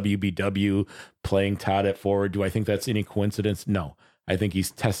coincidences. The WBW playing Todd at forward. Do I think that's any coincidence? No. I think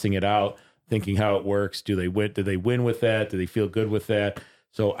he's testing it out, thinking how it works. Do they win with that? Do they feel good with that?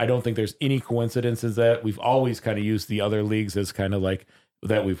 So I don't think there's any coincidences that we've always kind of used the other leagues as kind of like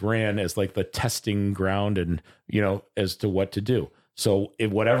that we've ran as like the testing ground and, as to what to do. So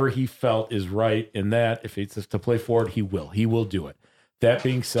if whatever he felt is right in that, if it's to play forward, he will do it. That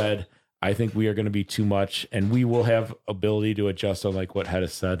being said, I think we are going to be too much, and we will have ability to adjust on like what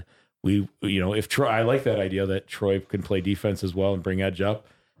Hedis said. If Troy, I like that idea that Troy can play defense as well and bring edge up.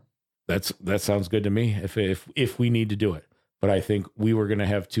 That sounds good to me. If we need to do it, but I think we were going to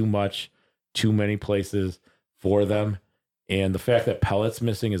have too many places for them. And the fact that Pellet's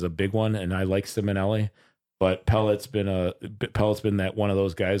missing is a big one. And I like Simonelli, but Pellet's been that one of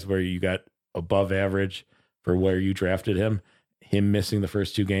those guys where you got above average for where you drafted him. Him missing the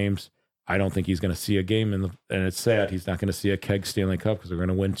first two games, I don't think he's going to see a game, and it's sad he's not going to see a keg Stanley Cup because they're going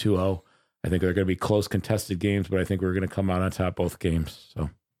to win 2-0. I think they're going to be close contested games, but I think we're going to come out on top both games. So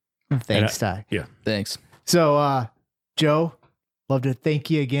thanks, Ty. Yeah, thanks. So Joe, love to thank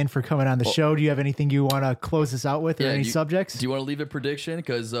you again for coming on the show. Do you have anything you want to close us out with, or any subjects? Do you want to leave a prediction?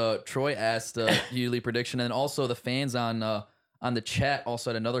 Because Troy asked you to leave prediction, and also the fans on the chat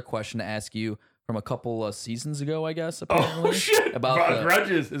also had another question to ask you from a couple seasons ago, I guess. Apparently. Oh shit! About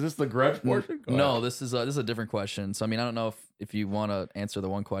grudges. Is this the grudge portion? No, this is a different question. So I mean, I don't know if you want to answer the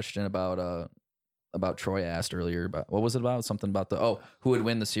one question about Troy asked earlier. About what was it about? Something about who would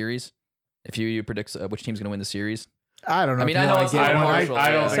win the series? If you predict which team's going to win the series. I don't know. I mean, if I you know wanna it's get not one. commercial.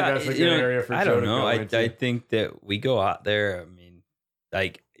 I don't think So, that's a good you know, area for I Joe don't to know. go I into. think that we go out there. I mean,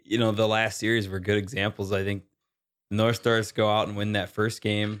 like, the last series were good examples. I think the North Stars go out and win that first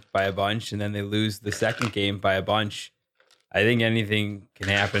game by a bunch, and then they lose the second game by a bunch. I think anything can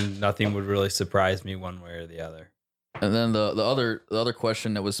happen. Nothing would really surprise me one way or the other. And then the other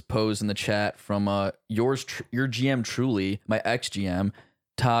question that was posed in the chat from your GM truly, my ex GM,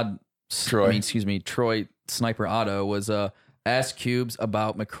 Troy Sniper Otto was ask Cubes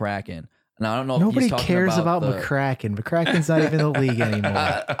about McCracken. Now I don't know if Nobody he's talking cares about the, McCracken. McCracken's not even in the league anymore.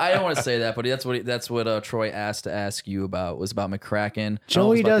 I don't want to say that, but that's what Troy asked to ask you about was about McCracken.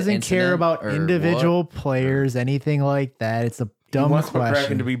 Joey doesn't care about individual players, anything like that. It's a dumb he wants question.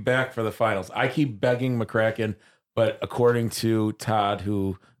 McCracken to be back for the finals. I keep begging McCracken, but according to Todd,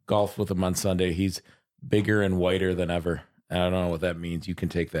 who golfed with him on Sunday, he's bigger and whiter than ever. I don't know what that means. You can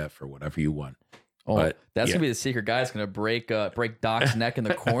take that for whatever you want. Oh, but that's gonna be the secret guy. It's gonna break Doc's neck in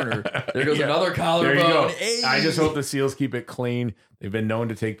the corner. There goes another collarbone. There you go. Hey. I just hope the Seals keep it clean. They've been known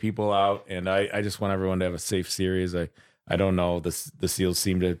to take people out, and I just want everyone to have a safe series. I don't know. The Seals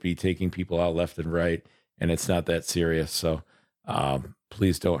seem to be taking people out left and right, and it's not that serious. So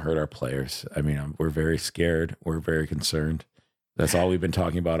please don't hurt our players. I mean, we're very scared. We're very concerned. That's all we've been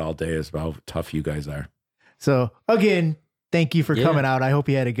talking about all day is about how tough you guys are. So again, thank you for coming out. I hope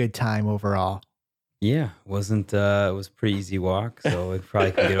you had a good time overall. Yeah, it was a pretty easy walk, so we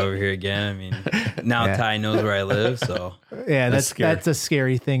probably can get over here again. I mean, now Ty knows where I live, so yeah, that's a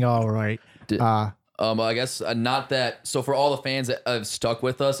scary thing. All right. I guess not that. So for all the fans that have stuck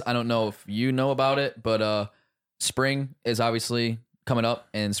with us, I don't know if you know about it, but spring is obviously coming up,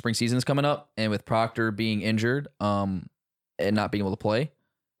 and spring season is coming up, and with Proctor being injured, and not being able to play,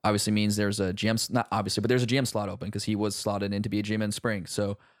 obviously means there's a GM. Not obviously, but there's a GM slot open because he was slotted in to be a GM in spring.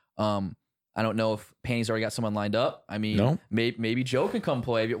 So. I don't know if Panty's already got someone lined up. I mean, maybe Joe can come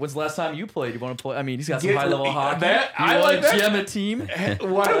play. When's the last time you played? You want to play? I mean, he's got some high level hockey. I like that. GM a team.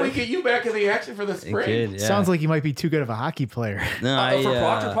 Why don't we get you back in the action for the spring? Sounds like you might be too good of a hockey player. No,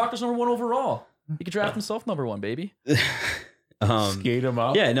 for Proctor's number 1 overall. He could draft himself number 1, baby. Skate him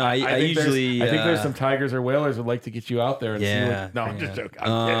up. Yeah, no, I usually. I think there's some Tigers or Whalers would like to get you out there and see what. No, I'm just joking.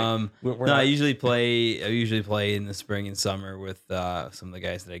 I'm kidding. I usually play in the spring and summer with some of the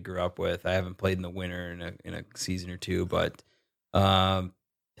guys that I grew up with. I haven't played in the winter in a season or two, but I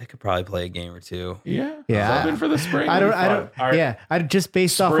could probably play a game or two. Yeah. Hoping for the spring. I just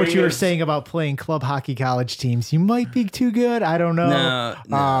based off what you were saying about playing club hockey college teams, you might be too good. I don't know.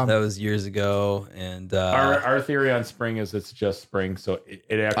 No, that was years ago. And our theory on spring is it's just spring, so it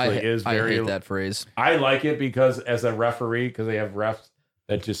actually is very. I hate that phrase. I like it because as a referee, because they have refs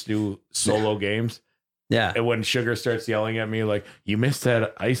that just do solo games. Yeah. And when Sugar starts yelling at me like, "You missed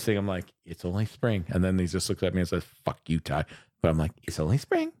that icing," I'm like, "It's only spring," and then he just looks at me and says, "Fuck you, Ty." But I'm like, it's only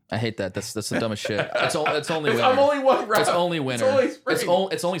spring. I hate that. That's the dumbest shit. It's only winter. I'm only one rep. It's only winter. It's only spring.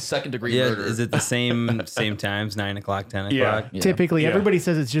 It's only second degree murder. Is it the same times, 9 o'clock, 10 o'clock? Yeah. Typically, everybody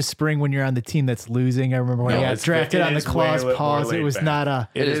says it's just spring when you're on the team that's losing. I remember when I got drafted on the clause pause. It was not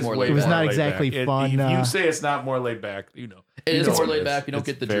exactly fun. If you say it's not more laid back, you know. It is more laid back. You don't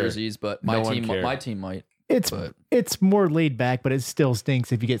get the jerseys, but my team might. It's more laid back, but it still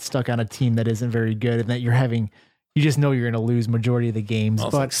stinks if you get stuck on a team that isn't very good and that you just know you're going to lose majority of the games.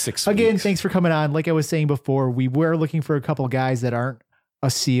 Well, but like 6 again, weeks. thanks for coming on. Like I was saying before, we were looking for a couple guys that aren't a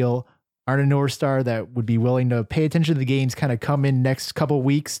SEAL, aren't a North Star, that would be willing to pay attention to the games, kind of come in next couple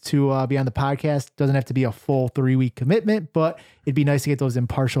weeks to be on the podcast. Doesn't have to be a full 3-week commitment, but it'd be nice to get those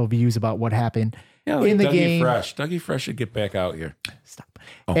impartial views about what happened in the game. Dougie Fresh should get back out here. Stop.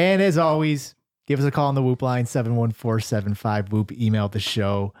 Oh. And as always, give us a call on the Whoop line, 714-75-WHOOP. Email the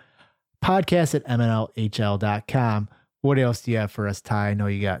show, podcast@mnlhl.com. What else do you have for us, Ty? I know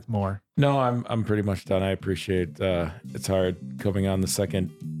you got more. No, I'm pretty much done. I appreciate it's hard coming on the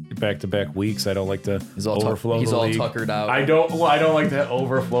second back-to-back weeks. I don't like to overflow the week. He's all tuckered out. I don't like to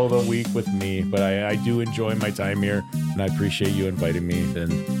overflow the week with me, but I do enjoy my time here, and I appreciate you inviting me.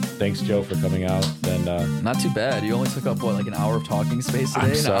 And thanks, Joe, for coming out. And not too bad. You only took up like an hour of talking space today.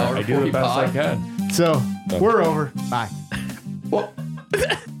 I'm sorry. I do the best I can. So we're over. Bye. Well.